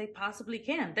everything that they possibly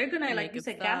can. They're gonna, To like make you it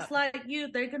said, stop. gaslight you.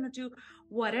 They're gonna do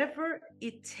whatever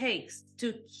it takes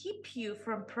to keep you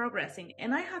from progressing.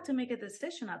 And I had to make a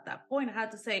decision at that point. I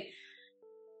had to say,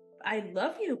 I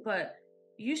love you, but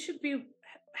you should be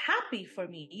happy for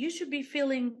me. You should be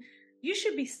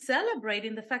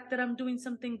celebrating the fact that I'm doing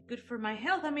something good for my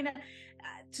health. I mean,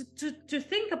 to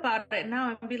think about it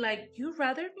now and be like, you'd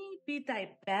rather me be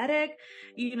diabetic,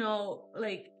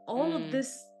 like all of Mm.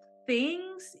 these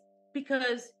things,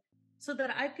 because so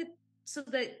that I could, so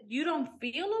that you don't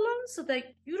feel alone, so that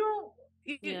you don't,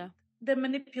 Yeah. the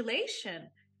manipulation.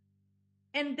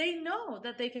 And they know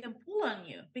that they can pull on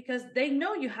you because they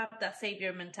know you have that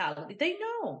savior mentality. They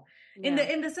know, in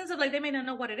Yeah. the sense of, like, they may not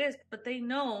know what it is, but they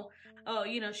know, oh,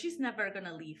 she's never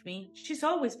gonna leave me. She's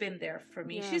always been there for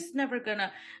me. Yeah. She's never gonna,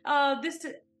 this.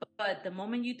 But the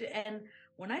moment you do, and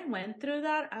when I went through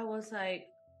that, I was like,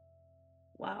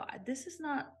 wow, this is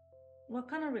not, what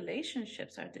kind of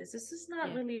relationships are this? This is not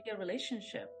Yeah. really a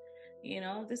relationship.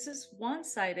 This is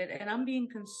one-sided, and I'm being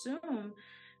consumed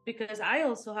because I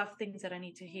also have things that I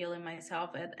need to heal in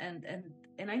myself,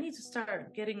 and I need to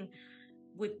start getting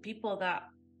with people that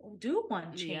do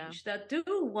want Yeah. change, that do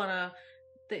want to,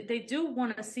 they do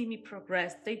want to see me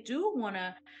progress. They do want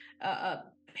to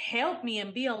help me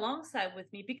and be alongside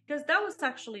with me, because that was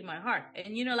actually my heart. And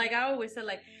like I always said,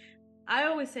 like, I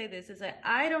always say this is that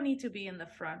I don't need to be in the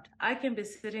front. I can be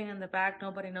sitting in the back.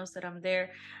 Nobody knows that I'm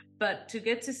there. But to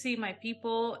get to see my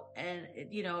people and,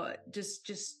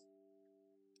 just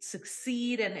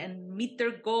succeed and meet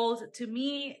their goals, to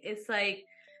me, it's like,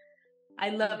 I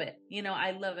love it.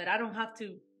 I love it. I don't have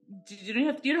to, you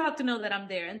don't have to know that I'm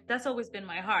there. And that's always been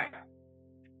my heart.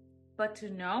 But to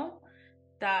know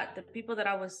that the people that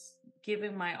I was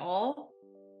giving my all,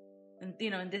 and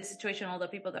in this situation, all the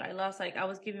people that I lost, like, I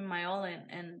was giving my all,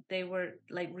 and they were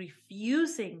like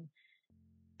refusing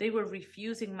they were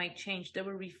refusing my change. They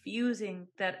were refusing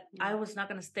that I was not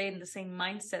going to stay in the same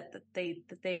mindset that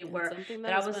they were. Something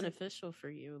that was beneficial for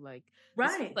you. Like,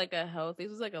 this was like this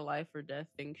was like a life or death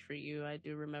thing for you. I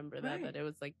do remember that it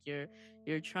was like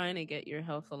you're trying to get your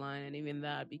health aligned, and even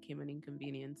that became an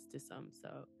inconvenience to some. So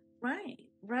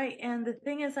right. And the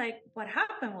thing is, like, what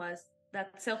happened was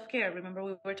that self-care. Remember,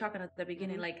 we were talking at the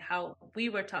beginning, like how we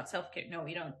were taught self-care. No,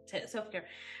 we don't self-care.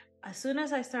 As soon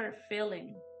as I started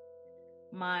feeling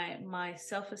my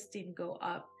self-esteem go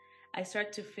up, I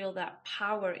start to feel that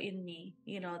power in me,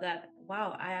 that,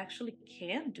 wow, I actually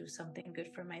can do something good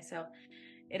for myself.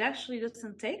 It actually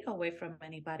doesn't take away from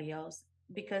anybody else,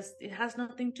 because it has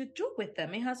nothing to do with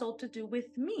them. It has all to do with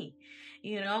me,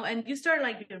 and you start,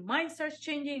 like, your mind starts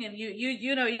changing, and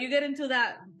you get into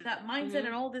that mindset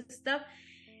and all this stuff.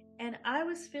 And I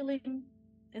was feeling,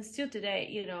 and still today,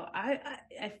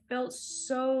 I felt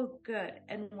so good.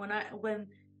 And when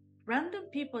random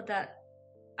people that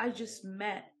I just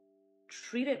met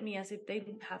treated me as if they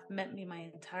have met me my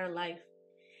entire life,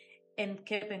 and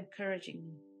kept encouraging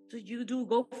me, you do,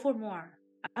 go for more.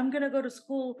 I'm gonna go to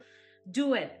school,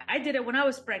 do it. I did it when I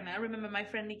was pregnant. I remember my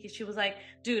friend Nikki, she was like,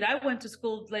 dude, I went to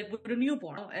school like with a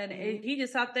newborn, and he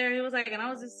just sat there, he was like, and I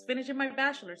was just finishing my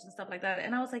bachelor's and stuff like that.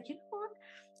 And I was like, you know what,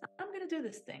 I'm gonna do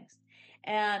these things.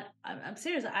 And I'm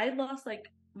serious, I lost like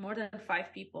more than 5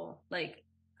 people, like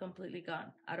completely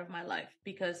gone out of my life,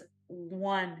 because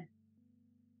one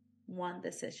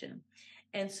decision.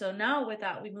 And so now with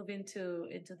that, we move into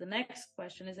the next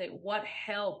question, is like, what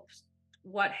helped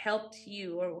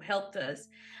you or helped us,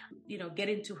 get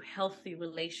into healthy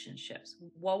relationships?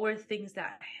 What were things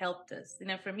that helped us?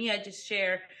 For me, I just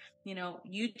share,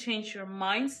 you change your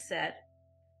mindset,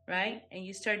 right? And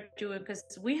you start doing, because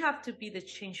we have to be the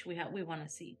change we want to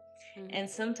see. And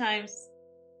sometimes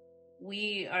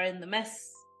we are in the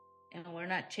mess and we're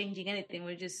not changing anything.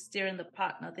 We're just stirring the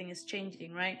pot. Nothing is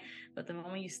changing, right? But the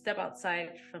moment you step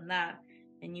outside from that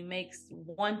and you make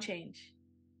one change,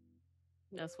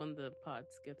 that's when the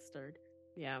pots get stirred.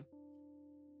 Yeah.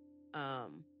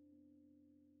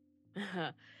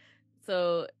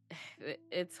 So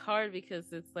it's hard,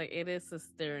 because it's like, it is a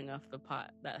stirring of the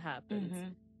pot that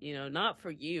happens, not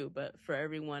for you, but for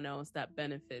everyone else that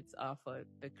benefits off of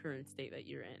the current state that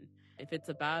you're in. If it's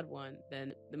a bad one,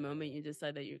 then the moment you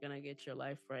decide that you're going to get your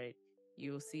life right,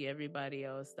 you'll see everybody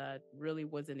else that really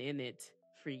wasn't in it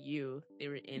for you. They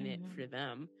were in it for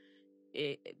them.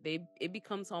 It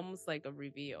becomes almost like a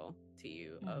reveal to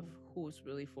you of who's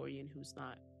really for you and who's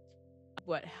not.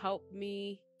 What helped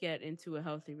me get into a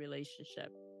healthy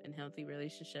relationship, and healthy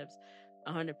relationships,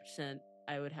 100%,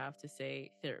 I would have to say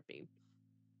therapy.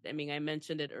 I mean, I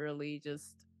mentioned it early,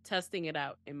 just testing it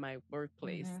out in my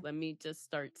workplace. Let me just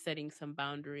start setting some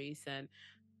boundaries. And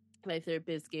my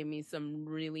therapist gave me some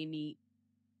really neat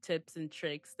tips and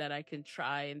tricks that I can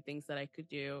try, and things that I could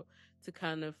do to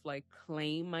kind of like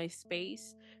claim my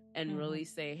space and really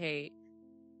say, hey,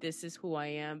 this is who I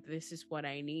am. This is what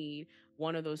I need.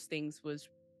 One of those things was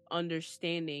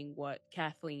understanding what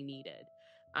Kathleen needed.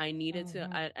 I needed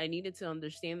to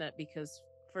understand that, because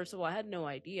first of all, I had no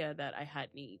idea that I had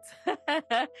needs.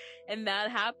 And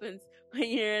that happens when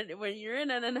you're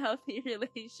in an unhealthy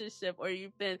relationship, or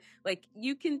you've been like,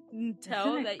 you can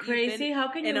tell that crazy? You've been How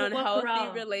can you in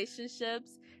unhealthy relationships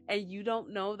and you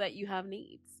don't know that you have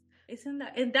needs. Isn't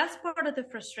that, and that's part of the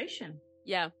frustration.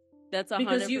 Yeah. That's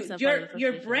 100% because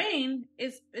your brain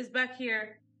is back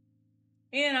here,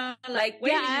 like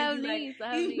yeah, I have needs.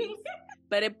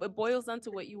 But it boils down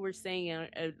to what you were saying.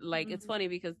 It's funny,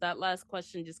 because that last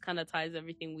question just kind of ties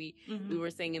everything we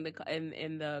were saying in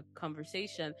the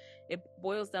conversation. It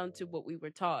boils down to what we were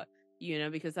taught,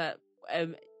 because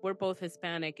we're both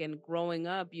Hispanic, and growing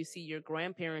up, you see your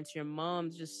grandparents, your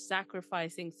moms just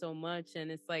sacrificing so much,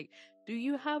 and it's like, do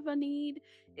you have a need?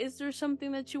 Is there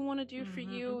something that you want to do for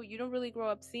you? You don't really grow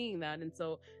up seeing that, and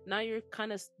so now you're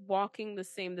kind of walking the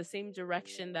same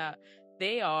direction that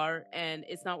they are, and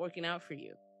it's not working out for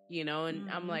you,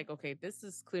 and I'm like, okay, this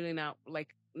is clearly not,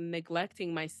 like,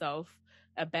 neglecting myself,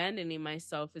 abandoning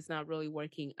myself is not really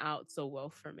working out so well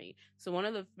for me. So one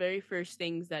of the very first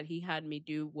things that he had me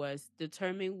do was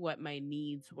determine what my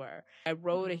needs were. I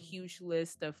wrote a huge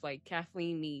list of, like,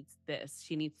 Kathleen needs this.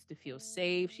 She needs to feel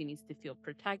safe. She needs to feel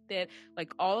protected.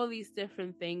 Like, all of these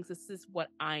different things. This is what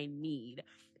I need.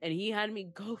 And he had me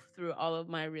go through all of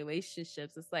my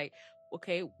relationships. It's like,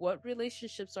 okay, what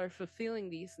relationships are fulfilling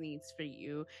these needs for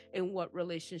you, and what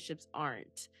relationships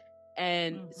aren't?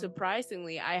 And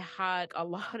surprisingly, I had a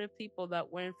lot of people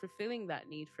that weren't fulfilling that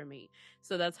need for me.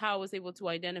 So that's how I was able to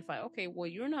identify, okay, well,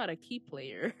 you're not a key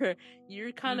player.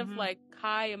 You're kind of like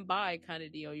high and by kind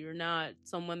of deal. You're not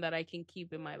someone that I can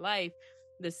keep in my life.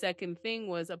 The second thing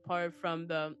was, apart from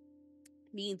the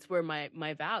needs, were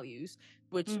my values,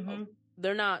 which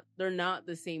they're not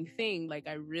the same thing. Like,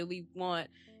 I really want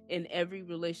in every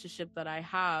relationship that I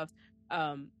have,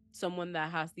 someone that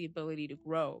has the ability to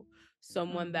grow,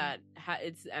 someone that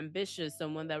it's ambitious,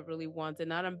 someone that really wants, and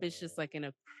not ambitious like in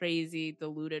a crazy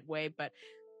diluted way, but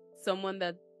someone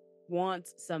that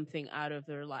wants something out of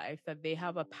their life, that they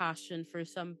have a passion for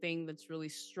something that's really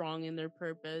strong in their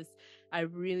purpose. I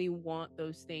really want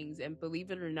those things. And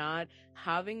believe it or not,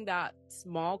 having that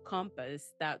small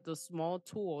compass, that those small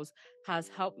tools, has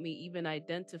helped me even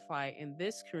identify in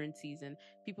this current season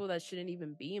people that shouldn't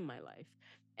even be in my life.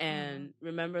 And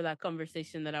remember that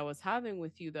conversation that I was having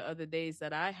with you the other days,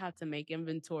 that I had to make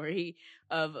inventory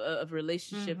of a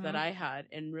relationship that I had,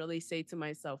 and really say to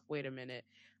myself, wait a minute,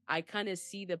 I kind of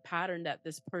see the pattern that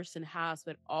this person has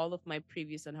with all of my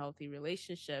previous unhealthy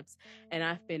relationships, and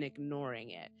I've been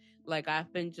ignoring it. Like,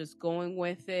 I've been just going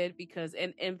with it because,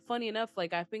 and funny enough,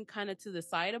 like, I've been kind of to the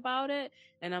side about it,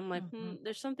 and I'm like,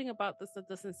 there's something about this that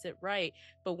doesn't sit right.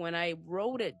 But when I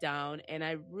wrote it down and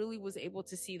I really was able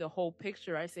to see the whole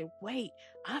picture, I said, wait,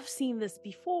 I've seen this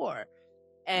before.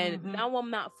 And now I'm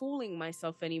not fooling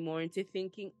myself anymore into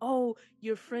thinking, oh,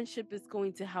 your friendship is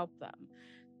going to help them.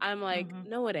 I'm like,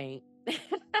 no, it ain't.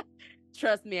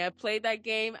 Trust me, I played that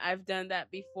game. I've done that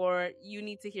before. You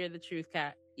need to hear the truth,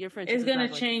 Kat. Your friendship is gonna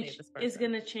change. It's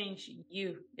gonna change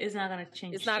you. It's not gonna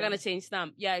change. It's not gonna change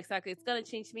them. Yeah, exactly. It's gonna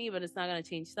change me, but it's not gonna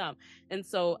change them. And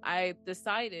so I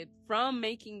decided, from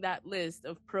making that list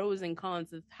of pros and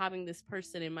cons of having this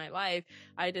person in my life,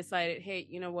 I decided, hey,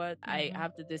 you know what? I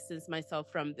have to distance myself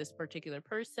from this particular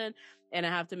person, and I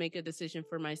have to make a decision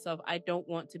for myself. I don't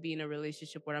want to be in a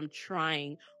relationship where I'm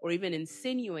trying or even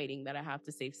insinuating that I have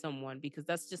to save someone, because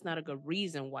that's just not a good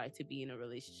reason why to be in a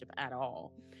relationship at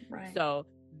all. Right. So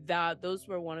those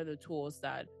were one of the tools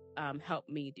that helped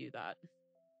me do that.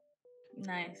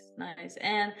 Nice.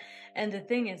 And the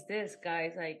thing is this,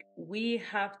 guys, like, we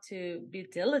have to be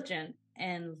diligent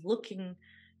and looking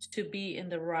to be in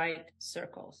the right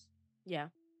circles. Yeah.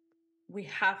 We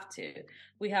have to,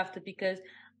 because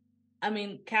I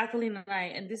mean, Kathleen and I,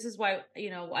 and this is why,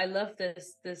 I love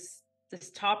this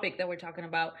topic that we're talking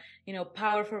about,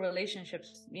 powerful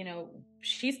relationships.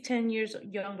 She's 10 years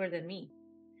younger than me.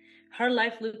 Her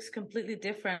life looks completely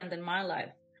different than my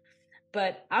life,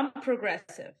 but I'm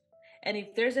progressive. And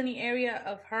if there's any area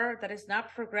of her that is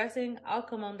not progressing, I'll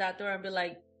come on that door and be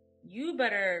like, you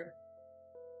better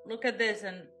look at this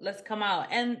and let's come out.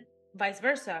 And vice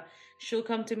versa. She'll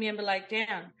come to me and be like,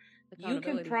 Dan, you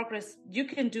can progress. You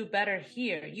can do better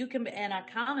here. You can, and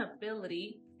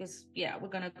accountability is, we're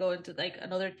going to go into like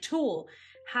another tool,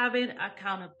 having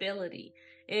accountability.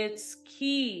 It's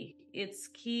key.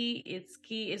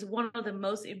 It's one of the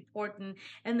most important.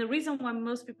 And the reason why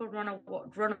most people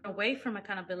run away from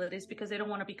accountability is because they don't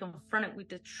want to be confronted with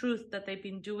the truth that they've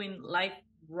been doing life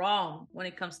wrong when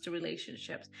it comes to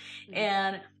relationships.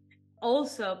 And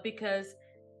also because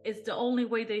it's the only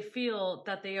way they feel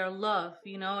that they are loved,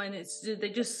 and they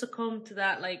just succumb to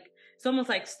that. Like, it's almost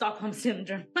like Stockholm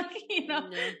syndrome,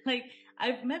 like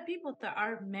I've met people that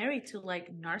are married to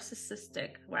like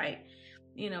narcissistic, right?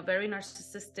 Very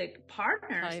narcissistic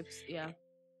partners. Types, yeah.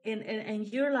 And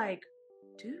you're like,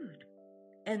 dude,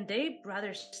 and they'd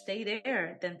rather stay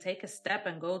there than take a step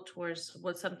and go towards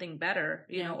something better,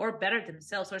 or better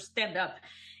themselves, or stand up.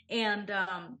 And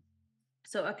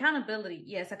so accountability,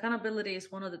 yes, accountability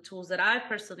is one of the tools that I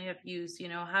personally have used,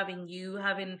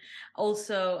 having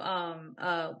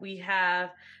also, we have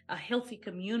a healthy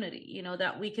community,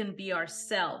 that we can be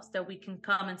ourselves, that we can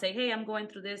come and say, hey, I'm going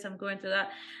through this, I'm going through that.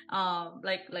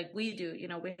 Like we do,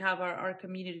 we have our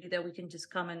community that we can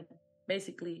just come and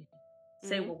basically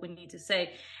say what we need to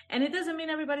say. And it doesn't mean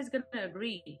everybody's going to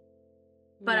agree.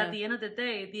 But at the end of the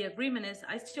day, the agreement is,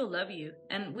 I still love you.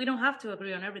 And we don't have to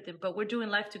agree on everything, but we're doing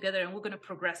life together and we're going to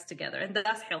progress together. And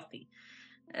that's healthy.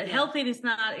 Healthy is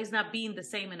not being the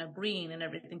same and agreeing and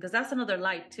everything, because that's another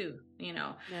lie too,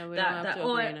 Yeah, we don't have to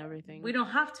agree on everything. We don't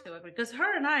have to agree, because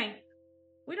her and I,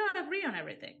 we don't agree on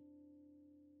everything.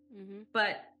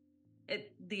 But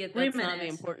the agreement that's not the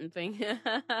important thing.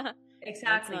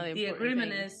 Exactly. The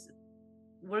agreement is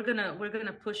we're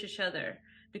gonna push each other,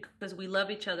 because we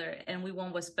love each other and we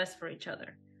want what's best for each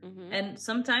other. And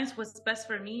sometimes what's best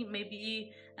for me may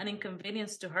be an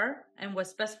inconvenience to her, and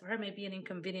what's best for her may be an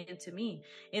inconvenience to me,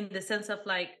 in the sense of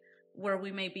like where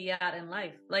we may be at in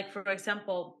life. Like, for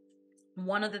example,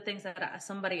 one of the things that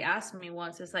somebody asked me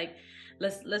once is like,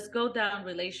 let's go down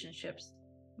relationships.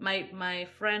 My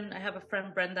friend, I have a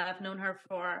friend, Brenda. I've known her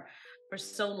for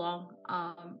so long,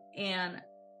 and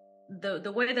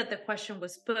the way that the question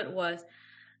was put was,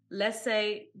 let's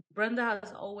say Brenda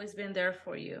has always been there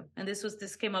for you, and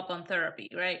this came up on therapy,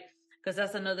 right? Because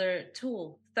that's another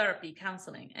tool, therapy,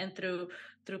 counseling, and through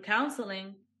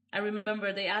counseling, I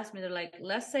remember they asked me, they're like,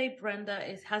 let's say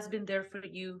Brenda has been there for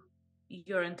you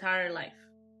your entire life.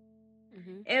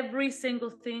 Every single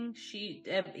thing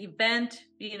event,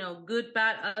 good,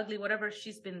 bad, ugly, whatever,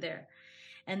 she's been there.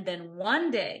 And then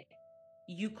one day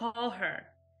you call her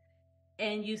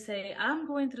and you say, I'm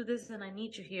going through this and I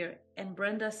need you here. And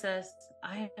Brenda says,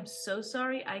 I am so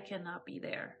sorry, I cannot be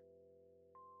there.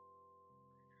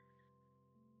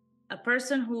 A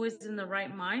person who is in the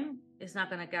right mind is not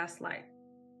going to gaslight.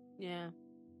 Yeah.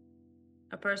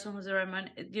 A person who's in the right mind,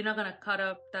 you're not going to cut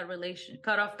off that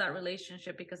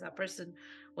relationship because that person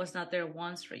was not there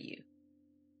once for you.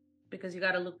 Because you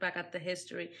got to look back at the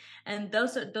history. And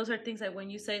those are things that when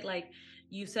you say, like,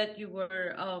 you said you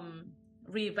were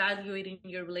reevaluating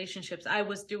your relationships, I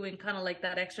was doing kind of like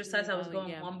that exercise. I was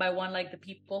going one by one, like the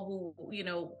people who,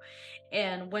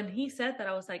 and when he said that,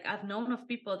 I was like, I've known of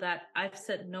people that I've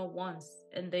said no once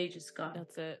and they just gone.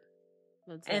 That's it.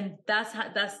 And that's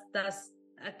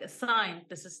a sign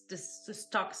this is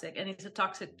toxic, and it's a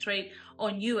toxic trait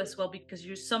on you as well, because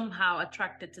you're somehow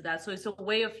attracted to that. So it's a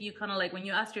way of you kind of like, when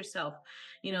you ask yourself,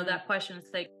 that question,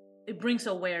 it's like, it brings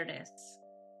awareness.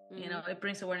 It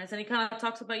brings awareness, and it kind of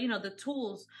talks about, the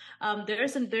tools.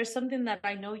 There's something that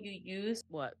I know you use.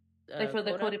 What? Like for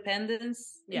the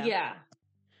codependence? Yeah.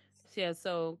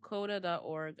 So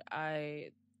coda.org,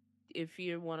 if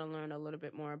you want to learn a little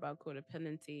bit more about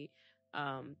codependency,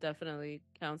 definitely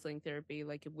counseling therapy,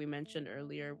 like we mentioned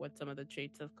earlier, what some of the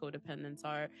traits of codependence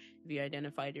are. If you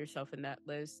identified yourself in that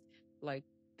list, like,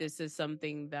 this is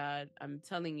something that I'm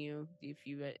telling you, if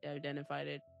you identified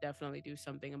it, definitely do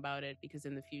something about it, because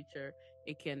in the future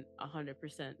it can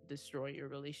 100% destroy your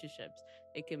relationships.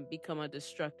 It can become a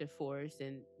destructive force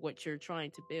in what you're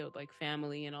trying to build, like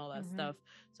family and all that stuff.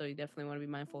 So you definitely want to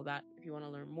be mindful of that. If you want to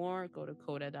learn more, go to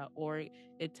coda.org.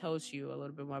 It tells you a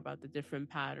little bit more about the different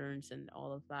patterns and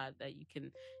all of that you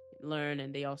can learn.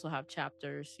 And they also have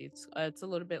chapters. It's a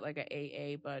little bit like an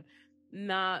AA, but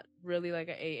not really like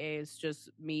an AA. It's just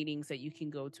meetings that you can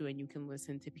go to and you can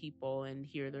listen to people and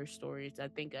hear their stories. I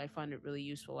think I find it really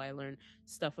useful. I learn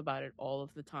stuff about it all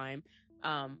of the time.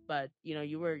 But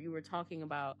you were talking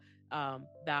about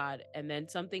that, and then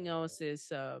something else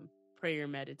is prayer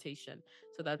meditation.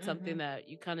 So that's something that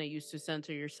you kind of use to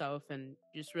center yourself and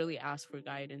just really ask for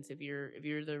guidance. If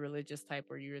you're the religious type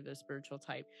or you're the spiritual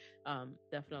type,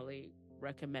 definitely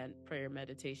recommend prayer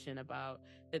meditation, about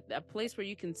a place where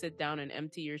you can sit down and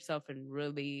empty yourself and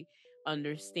really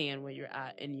understand where you're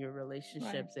at in your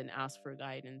relationships, and ask for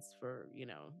guidance for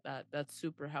that's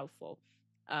super helpful.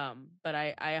 But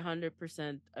I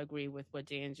 100% agree with what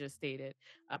Jan just stated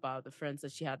about the friends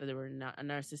that she had that were not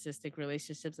narcissistic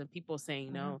relationships, and people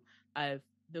saying no.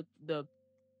 The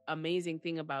amazing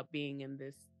thing about being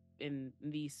in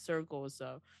these circles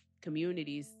of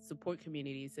communities, support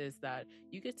communities, is that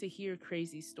you get to hear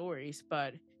crazy stories,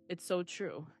 but it's so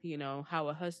true. How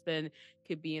a husband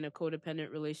could be in a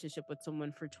codependent relationship with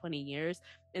someone for 20 years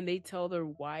and they tell their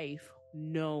wife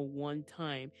no one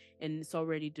time, and it's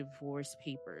already divorce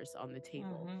papers on the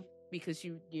table. Because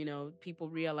people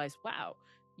realize, wow,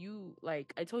 you,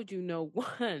 like, I told you no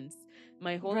once.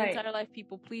 My whole entire life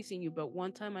people pleasing you, but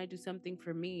one time I do something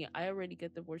for me, I already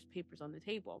get divorce papers on the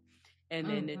table. And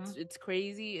then it's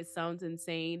crazy, it sounds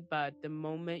insane, but the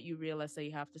moment you realize that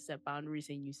you have to set boundaries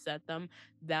and you set them,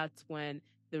 that's when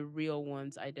the real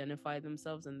ones identify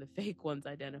themselves and the fake ones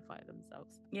identify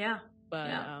themselves.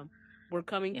 But we're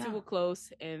coming to a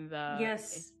close in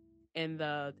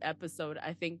the episode.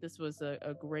 I think this was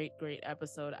a great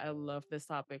episode. I love this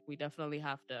topic. We definitely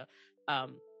have to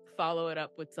follow it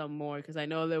up with some more, because I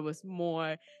know there was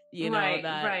more,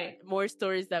 more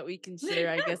stories that we can share.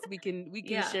 I guess we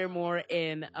can share more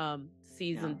in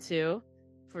season 2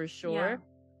 for sure.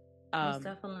 Most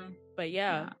definitely. But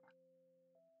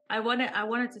I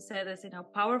wanted to say this,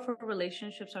 powerful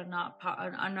relationships are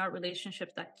not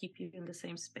relationships that keep you in the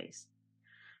same space.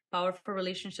 Powerful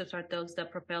relationships are those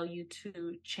that propel you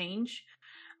to change,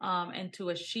 and to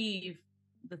achieve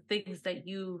the things that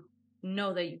you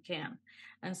know that you can.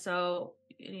 And so,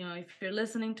 if you're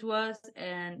listening to us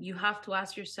and you have to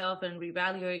ask yourself and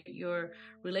reevaluate your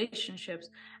relationships,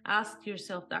 ask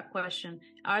yourself that question: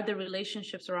 are the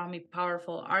relationships around me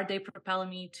powerful? Are they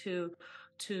propelling me to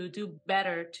do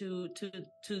better, to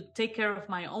take care of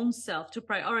my own self, to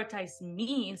prioritize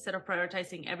me instead of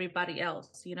prioritizing everybody else,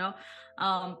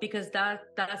 because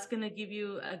that's going to give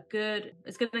you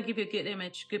it's going to give you a good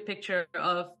image, good picture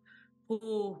of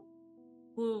who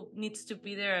needs to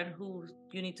be there and who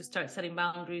you need to start setting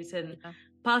boundaries and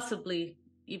possibly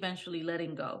eventually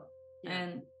letting go.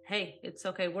 And hey, it's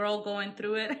okay. We're all going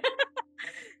through it.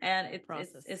 And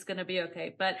it's going to be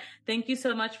okay. But thank you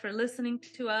so much for listening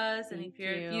to us. And if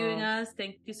you're viewing us,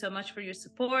 thank you so much for your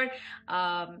support.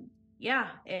 And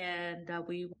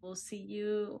we will see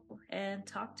you and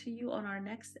talk to you on our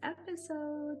next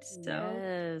episode. So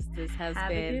yes, this has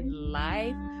been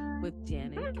Life with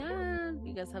Janet Khan.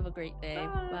 You guys have a great day.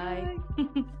 Bye.